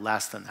more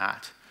less than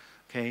that.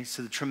 Okay,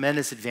 so the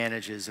tremendous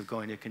advantages of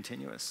going to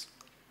continuous.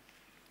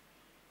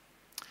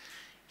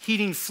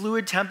 Heating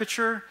fluid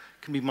temperature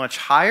can be much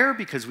higher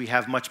because we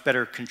have much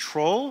better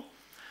control.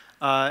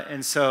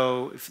 And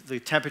so if the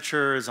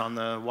temperature is on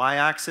the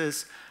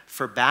y-axis,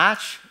 for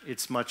batch,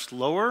 it's much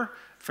lower.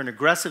 For an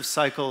aggressive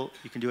cycle,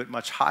 you can do it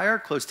much higher,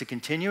 close to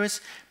continuous,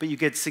 but you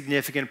get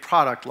significant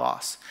product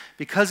loss.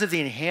 Because of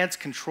the enhanced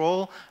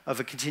control of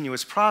a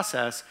continuous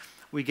process,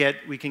 we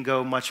can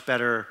go much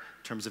better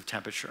in terms of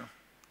temperature.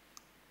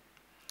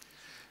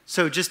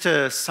 So just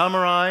to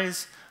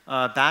summarize,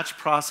 batch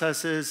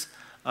processes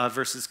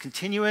versus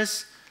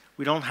continuous,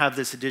 we don't have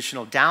this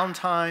additional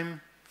downtime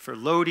for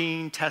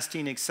loading,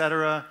 testing, et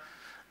cetera.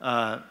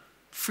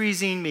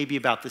 Freezing may be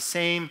about the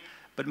same,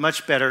 but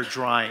much better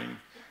drying.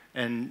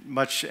 And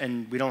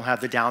we don't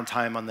have the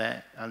downtime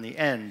on the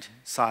end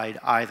side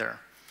either.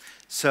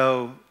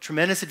 So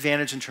tremendous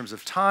advantage in terms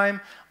of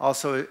time,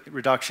 also a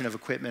reduction of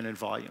equipment and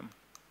volume.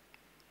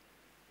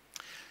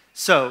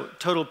 So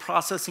total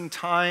processing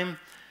time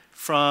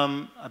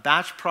from a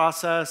batch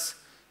process,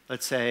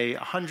 let's say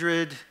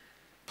 100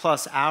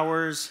 plus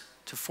hours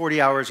to 40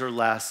 hours or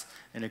less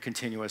in a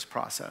continuous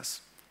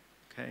process.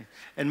 Okay?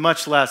 And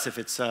much less if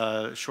it's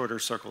a shorter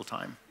cycle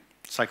time.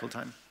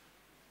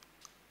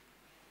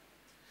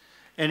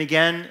 And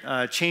again,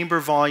 chamber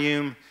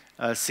volume,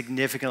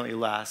 significantly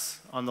less.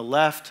 On the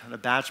left, on a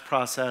batch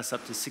process,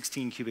 up to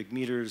 16 cubic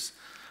meters,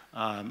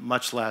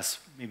 much less,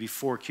 maybe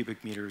 4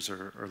 cubic meters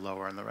or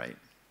lower on the right.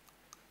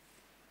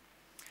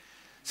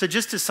 So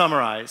just to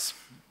summarize,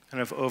 kind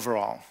of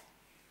overall,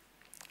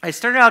 I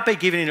started out by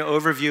giving an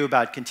overview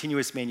about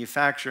continuous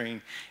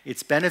manufacturing,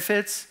 its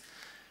benefits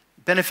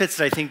that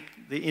I think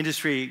the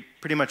industry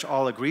pretty much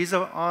all agrees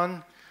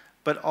on,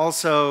 but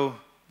also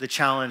the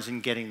challenge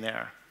in getting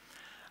there.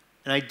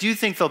 And I do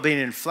think there'll be an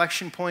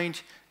inflection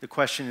point. The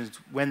question is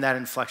when that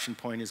inflection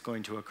point is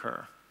going to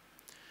occur.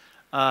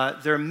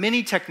 There are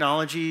many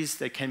technologies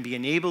that can be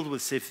enabled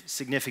with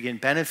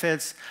significant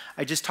benefits.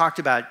 I just talked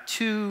about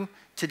 2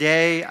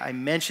 today. I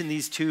mentioned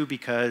these 2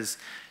 because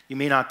you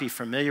may not be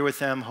familiar with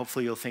them.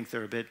 Hopefully you'll think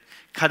they're a bit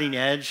cutting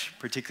edge.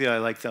 Particularly I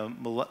like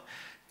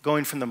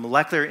going from the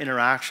molecular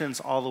interactions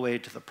all the way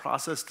to the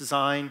process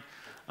design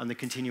on the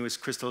continuous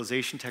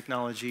crystallization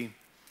technology.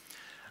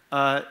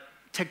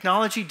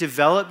 Technology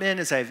development,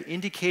 as I've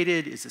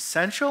indicated, is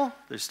essential.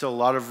 There's still a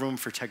lot of room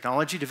for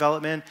technology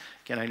development.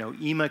 Again, I know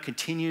EMA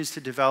continues to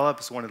develop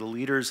as one of the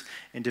leaders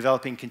in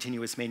developing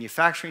continuous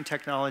manufacturing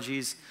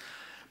technologies.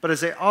 But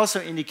as I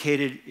also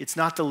indicated, it's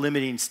not the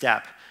limiting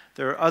step.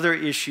 There are other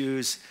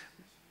issues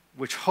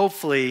which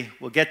hopefully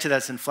will get to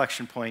this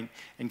inflection point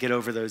and get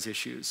over those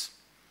issues.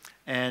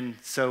 And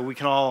so we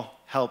can all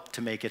help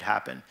to make it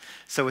happen.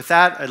 So with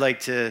that, I'd like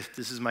to,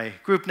 this is my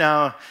group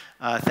now,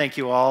 thank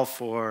you all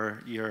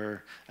for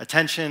your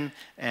attention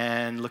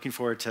and looking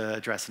forward to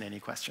addressing any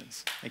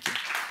questions. Thank you.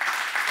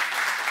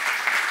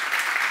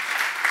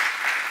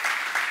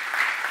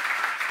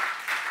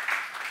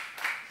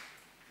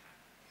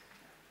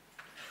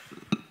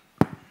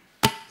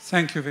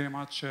 Thank you very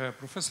much.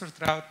 Professor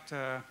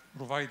Trout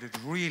provided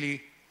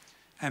really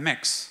a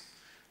mix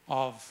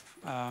of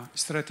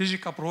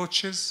strategic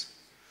approaches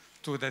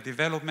to the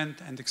development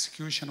and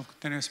execution of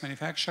continuous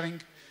manufacturing,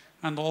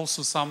 and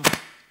also some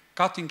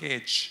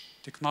cutting-edge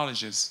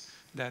technologies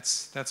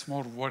that's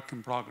more work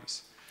in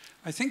progress.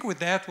 I think with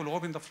that, we'll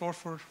open the floor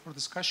for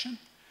discussion.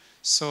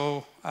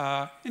 So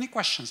any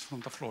questions from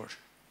the floor?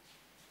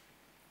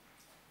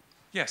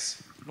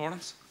 Yes,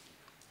 Lawrence?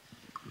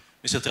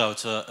 Mr.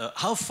 Trout,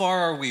 how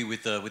far are we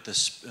with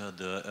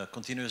the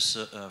continuous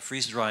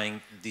freeze-drying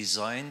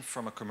design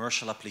from a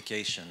commercial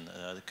application,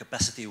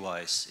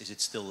 capacity-wise? Is it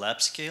still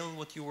lab scale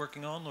what you're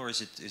working on, or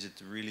is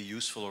it really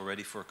useful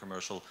already for a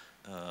commercial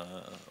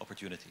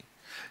opportunity?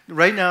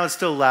 Right now, it's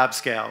still lab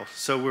scale.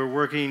 So we're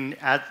working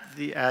at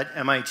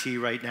MIT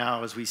right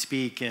now as we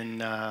speak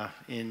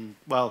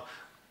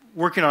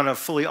working on a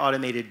fully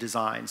automated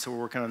design. So we're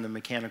working on the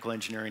mechanical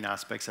engineering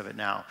aspects of it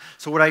now.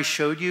 So what I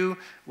showed you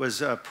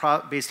was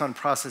based on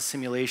process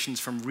simulations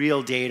from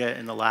real data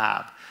in the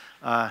lab.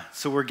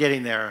 So we're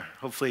getting there.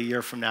 Hopefully a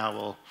year from now,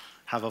 we'll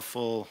have a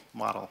full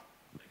model.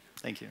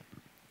 Thank you.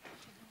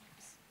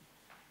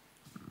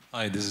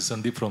 Hi, this is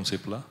Sandeep from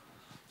Cipla.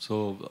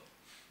 So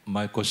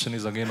my question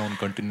is again on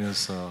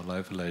continuous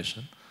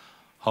lyophilization.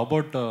 How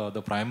about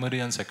the primary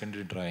and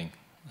secondary drying?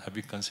 Have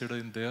you considered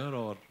in there,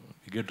 or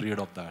you get rid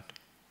of that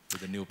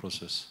with the new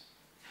process?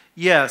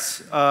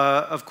 Yes,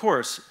 of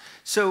course.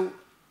 So,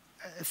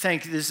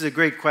 this is a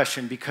great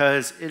question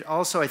because it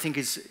also, I think,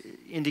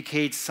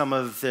 indicates some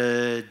of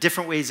the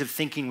different ways of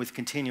thinking with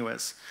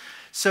continuous.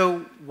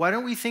 So why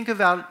don't we think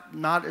about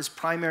not as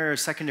primary or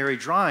secondary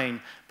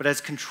drying, but as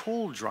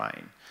controlled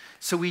drying?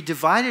 So we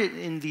divide it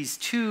in these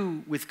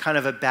two with kind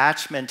of a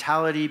batch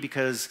mentality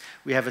because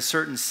we have a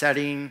certain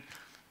setting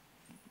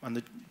on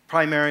the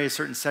primary, a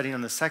certain setting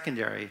on the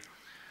secondary.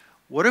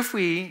 What if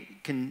we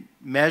can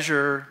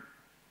measure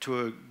to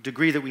a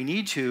degree that we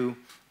need to,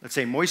 let's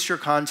say moisture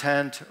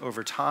content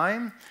over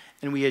time,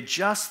 and we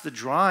adjust the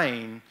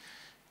drying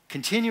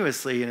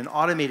continuously in an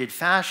automated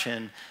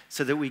fashion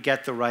so that we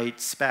get the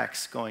right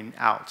specs going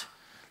out.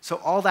 So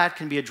all that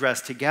can be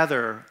addressed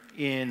together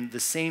in the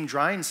same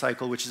drying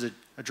cycle, which is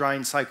a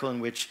drying cycle in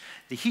which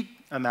the heat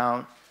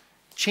amount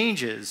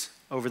changes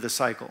over the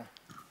cycle.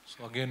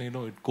 So again,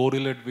 it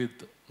correlates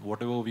with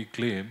whatever we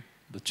claim,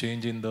 the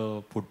change in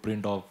the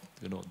footprint of,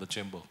 the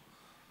chamber.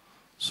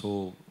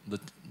 So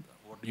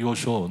what you have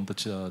shown,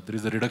 there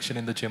is a reduction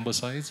in the chamber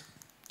size.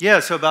 Yeah,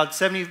 so about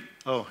 70,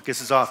 I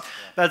guess it's off.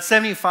 About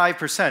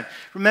 75%.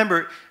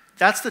 Remember,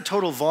 that's the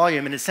total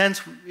volume. In a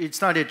sense, it's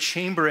not a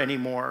chamber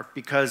anymore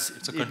because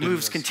it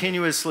moves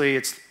continuously.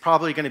 It's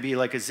probably going to be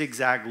like a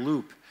zigzag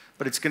loop,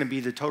 but it's going to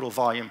be the total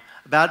volume.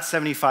 About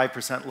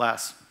 75%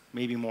 less,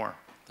 maybe more.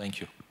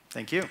 Thank you.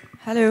 Thank you.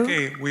 Hello.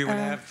 Okay, we will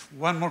have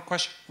one more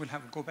question. We'll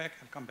go back.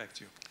 I'll come back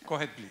to you. Go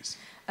ahead, please.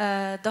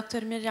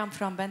 Dr. Miriam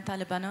from Benta,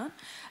 Lebanon.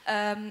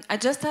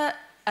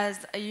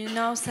 As you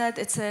now said,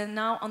 it's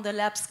now on the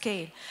lab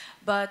scale.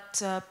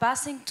 But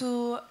passing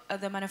to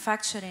the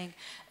manufacturing,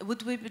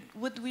 would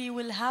we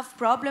will have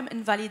problem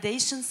in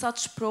validation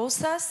such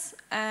process,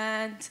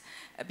 and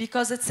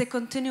because it's a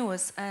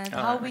continuous, and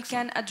how we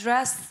can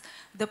address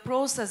the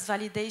process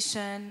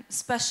validation,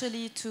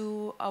 especially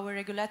to our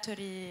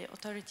regulatory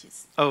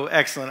authorities? Oh,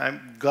 excellent.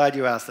 I'm glad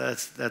you asked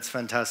that. That's a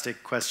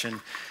fantastic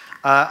question.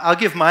 I'll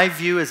give my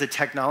view as a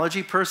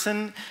technology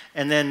person,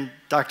 and then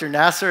Dr.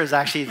 Nasser is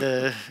actually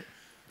the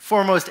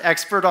foremost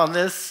expert on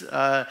this,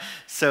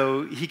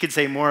 so he could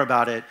say more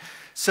about it.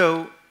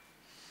 So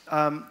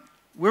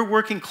we're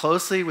working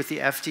closely with the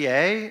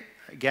FDA,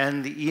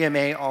 again, the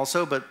EMA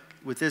also, but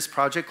with this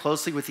project,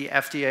 closely with the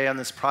FDA on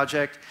this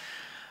project.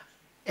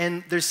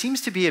 And there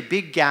seems to be a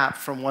big gap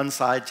from one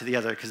side to the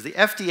other, because the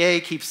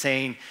FDA keeps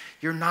saying,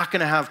 you're not going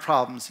to have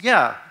problems.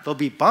 Yeah, there'll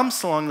be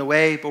bumps along the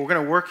way, but we're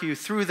going to work you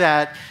through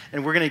that,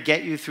 and we're going to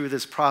get you through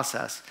this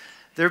process.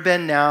 There have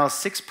been now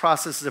 6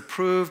 processes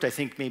approved, I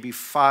think maybe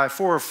 4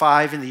 or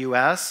 5 in the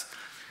US.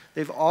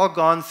 They've all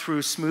gone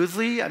through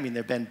smoothly. I mean,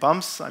 there have been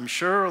bumps, I'm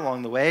sure,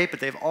 along the way, but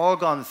they've all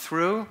gone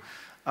through.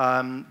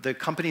 The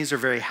companies are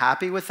very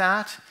happy with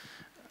that,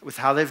 with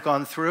how they've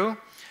gone through.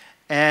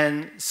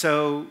 And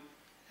so,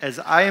 as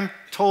I am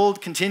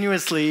told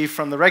continuously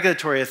from the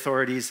regulatory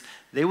authorities,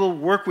 they will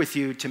work with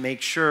you to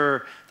make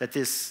sure that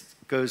this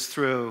goes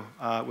through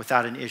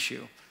without an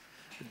issue.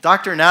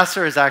 Dr.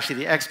 Nasser is actually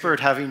the expert,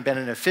 having been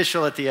an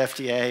official at the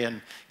FDA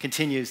and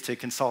continues to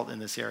consult in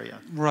this area.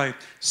 Right.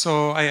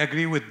 So I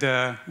agree with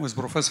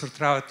Professor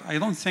Trout. I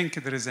don't think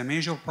there is a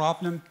major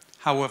problem.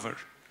 However,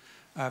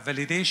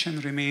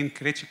 validation remains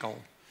critical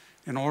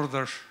in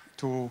order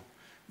to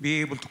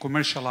be able to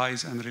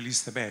commercialize and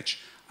release the batch.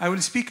 I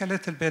will speak a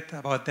little bit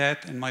about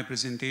that in my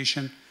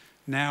presentation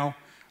now.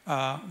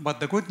 But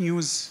the good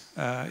news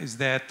is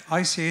that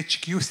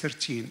ICH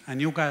Q13, a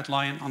new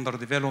guideline under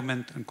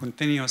development and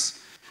continuous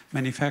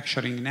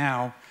manufacturing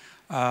now,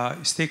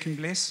 is taking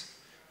place.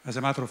 As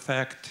a matter of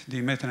fact, they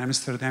met in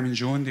Amsterdam in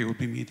June. They will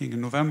be meeting in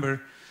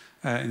November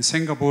in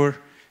Singapore.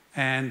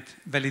 And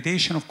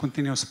validation of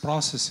continuous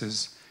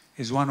processes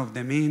is one of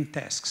the main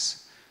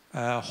tasks.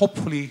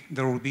 Hopefully,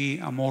 there will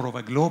be more of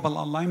a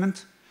global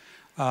alignment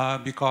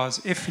because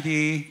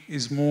FDA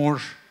is more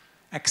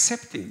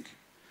accepting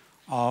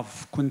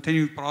of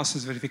continued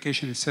process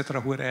verification,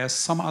 etc., whereas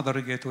some other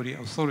regulatory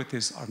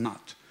authorities are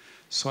not.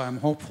 So I'm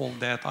hopeful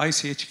that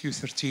ICH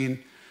Q13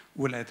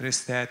 will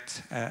address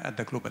that at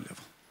the global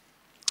level.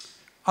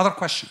 Other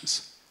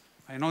questions?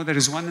 I know there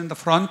is one in the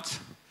front,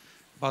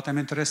 but I'm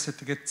interested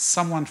to get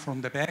someone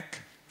from the back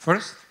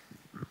first.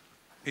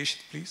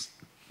 Patient, please.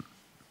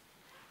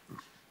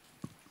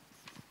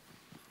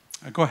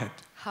 Go ahead.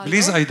 Hello.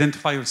 Please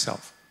identify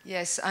yourself.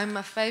 Yes, I'm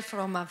Maffei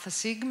from Alpha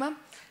Sigma,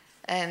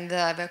 and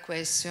I have a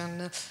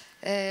question.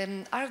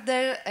 Are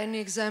there any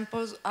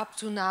examples up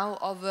to now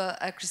of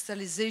a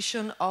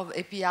crystallization of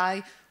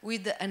API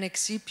with an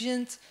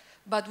excipient,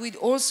 but with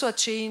also a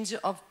change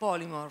of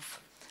polymorph?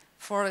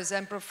 For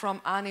example, from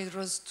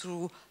anhydrous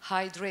to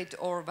hydrate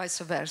or vice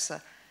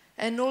versa.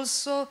 And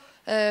also,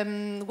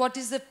 what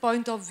is the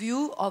point of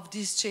view of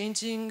this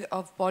changing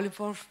of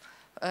polymorph,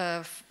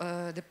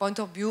 the point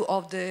of view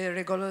of the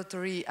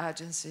regulatory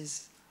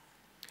agencies?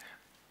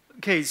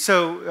 Okay,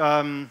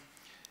 so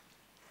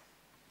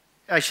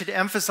I should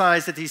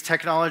emphasize that these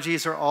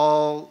technologies are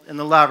all in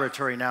the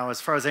laboratory now.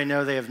 As far as I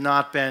know, they have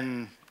not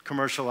been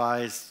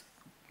commercialized.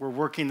 We're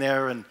working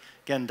there, and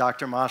again,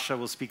 Dr. Masha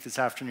will speak this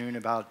afternoon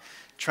about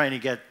trying to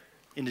get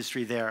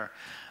industry there.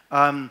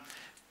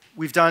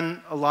 We've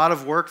done a lot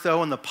of work,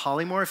 though, on the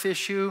polymorph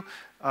issue.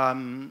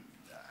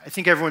 I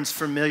think everyone's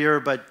familiar,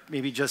 but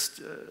maybe just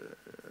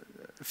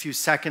a few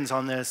seconds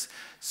on this.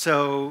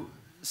 So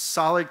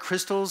solid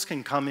crystals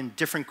can come in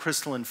different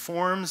crystalline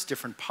forms,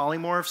 different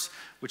polymorphs,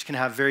 which can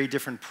have very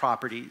different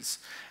properties.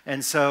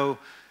 And so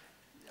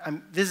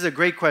this is a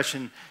great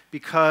question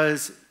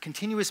because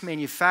continuous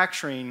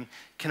manufacturing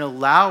can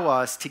allow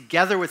us,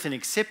 together with an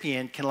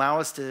excipient, can allow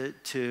us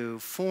to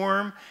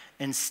form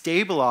and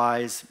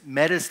stabilize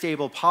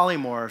metastable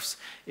polymorphs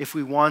if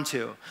we want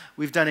to.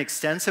 We've done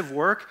extensive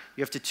work.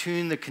 You have to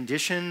tune the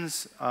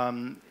conditions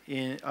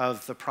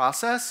of the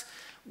process,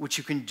 which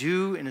you can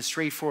do in a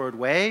straightforward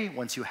way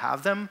once you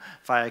have them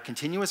via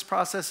continuous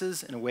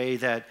processes in a way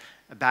that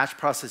a batch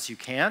process you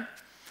can't.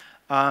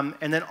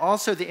 And then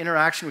also the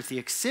interaction with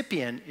the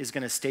excipient is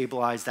going to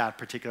stabilize that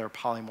particular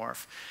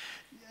polymorph.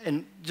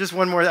 And just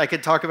one more, I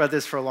could talk about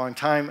this for a long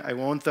time. I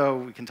won't, though.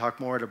 We can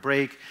talk more at a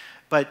break.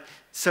 But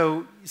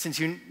so since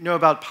you know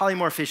about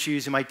polymorph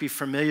issues, you might be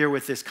familiar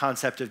with this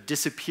concept of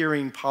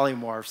disappearing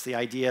polymorphs, the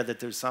idea that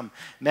there's some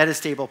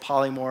metastable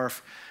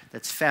polymorph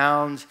that's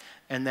found,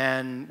 and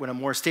then when a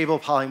more stable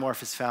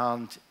polymorph is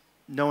found,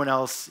 no one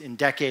else in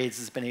decades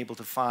has been able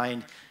to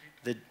find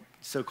the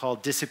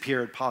so-called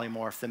disappeared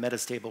polymorph, the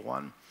metastable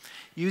one.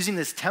 Using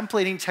this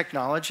templating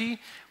technology,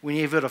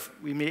 we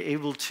were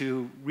able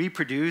to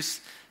reproduce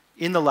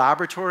in the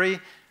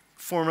laboratory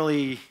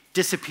formerly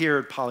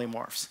disappeared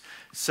polymorphs.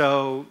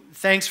 So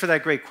thanks for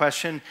that great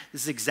question.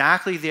 This is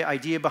exactly the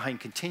idea behind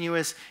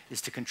continuous, is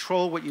to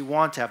control what you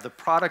want, to have the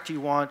product you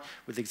want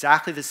with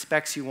exactly the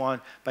specs you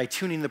want by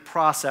tuning the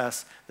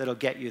process that'll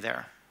get you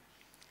there.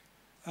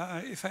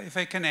 If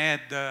I can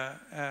add,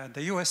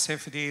 the US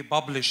FDA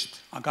published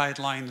a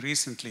guideline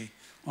recently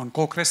on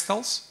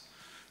co-crystals.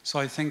 So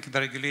I think the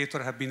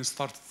regulator have been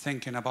started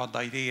thinking about the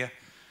idea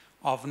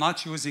of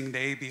not using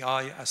the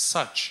API as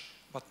such,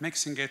 but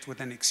mixing it with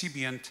an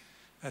excipient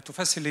to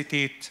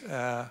facilitate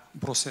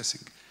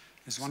processing.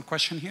 There's one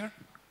question here.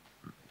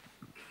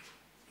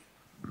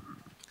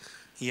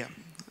 Yeah,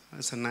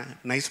 it's a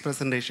nice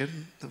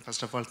presentation.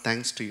 First of all,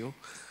 thanks to you.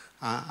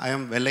 I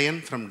am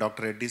Velayan from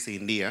Dr. Reddy's,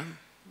 India.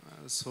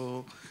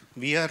 So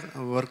we are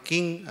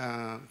working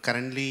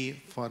currently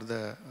for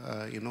the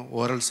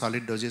oral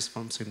solid dosage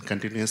forms in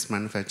continuous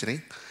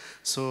manufacturing.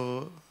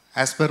 So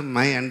as per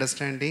my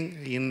understanding,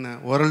 in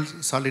oral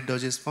solid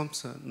dosage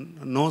forms,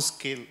 no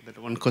scale. That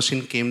one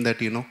question came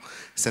that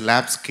it's a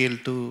lab scale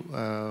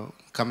to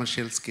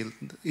commercial scale.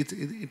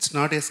 It's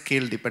not a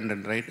scale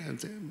dependent, right?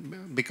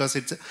 Because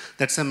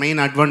that's the main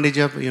advantage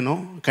of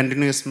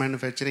continuous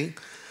manufacturing.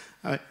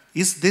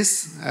 Is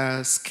this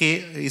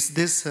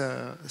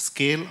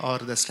scale or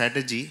the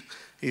strategy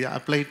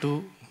apply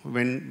to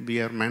when we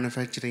are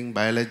manufacturing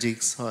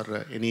biologics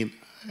or any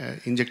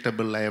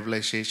injectable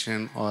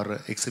lyophilization or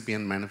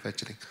excipient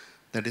manufacturing?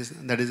 That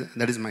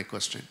is my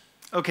question.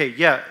 Okay,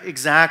 yeah,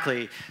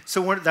 exactly.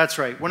 So that's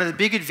right. One of the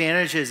big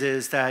advantages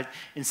is that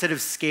instead of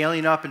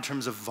scaling up in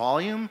terms of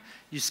volume,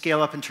 you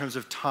scale up in terms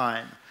of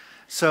time.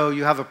 So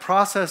you have a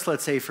process,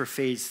 let's say, for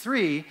phase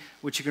 3,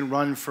 which you can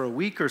run for a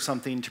week or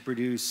something to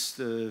produce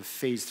the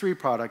phase 3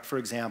 product, for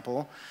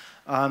example.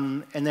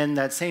 And then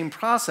that same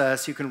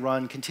process you can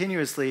run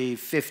continuously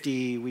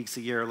 50 weeks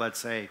a year, let's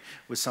say,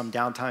 with some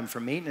downtime for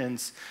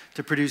maintenance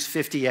to produce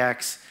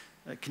 50x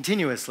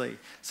continuously.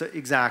 So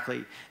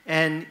exactly.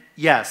 And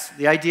yes,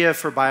 the idea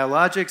for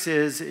biologics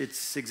is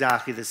it's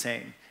exactly the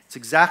same. It's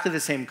exactly the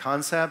same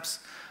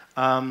concepts.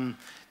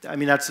 I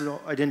mean,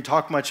 I didn't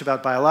talk much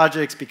about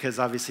biologics because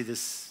obviously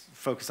this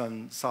focused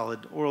on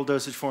solid oral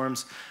dosage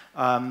forms,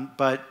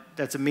 but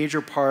that's a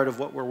major part of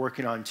what we're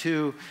working on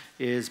too,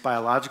 is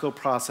biological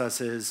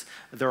processes.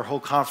 There are whole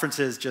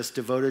conferences just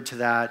devoted to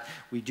that.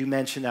 We do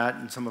mention that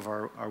in some of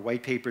our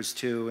white papers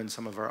too, and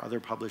some of our other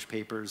published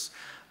papers.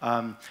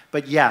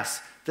 But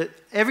yes,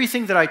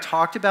 everything that I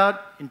talked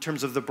about in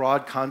terms of the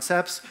broad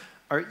concepts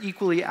are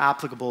equally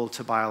applicable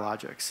to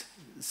biologics.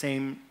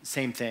 Same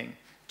thing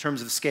in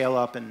terms of scale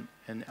up and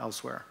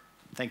elsewhere.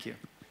 Thank you.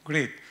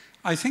 Great.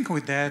 I think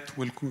with that,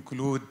 we'll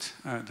conclude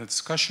the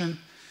discussion.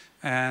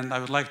 And I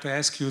would like to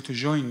ask you to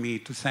join me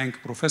to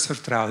thank Professor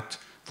Trout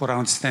for our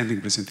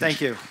outstanding presentation. Thank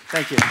you.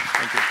 Thank you.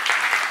 Thank you.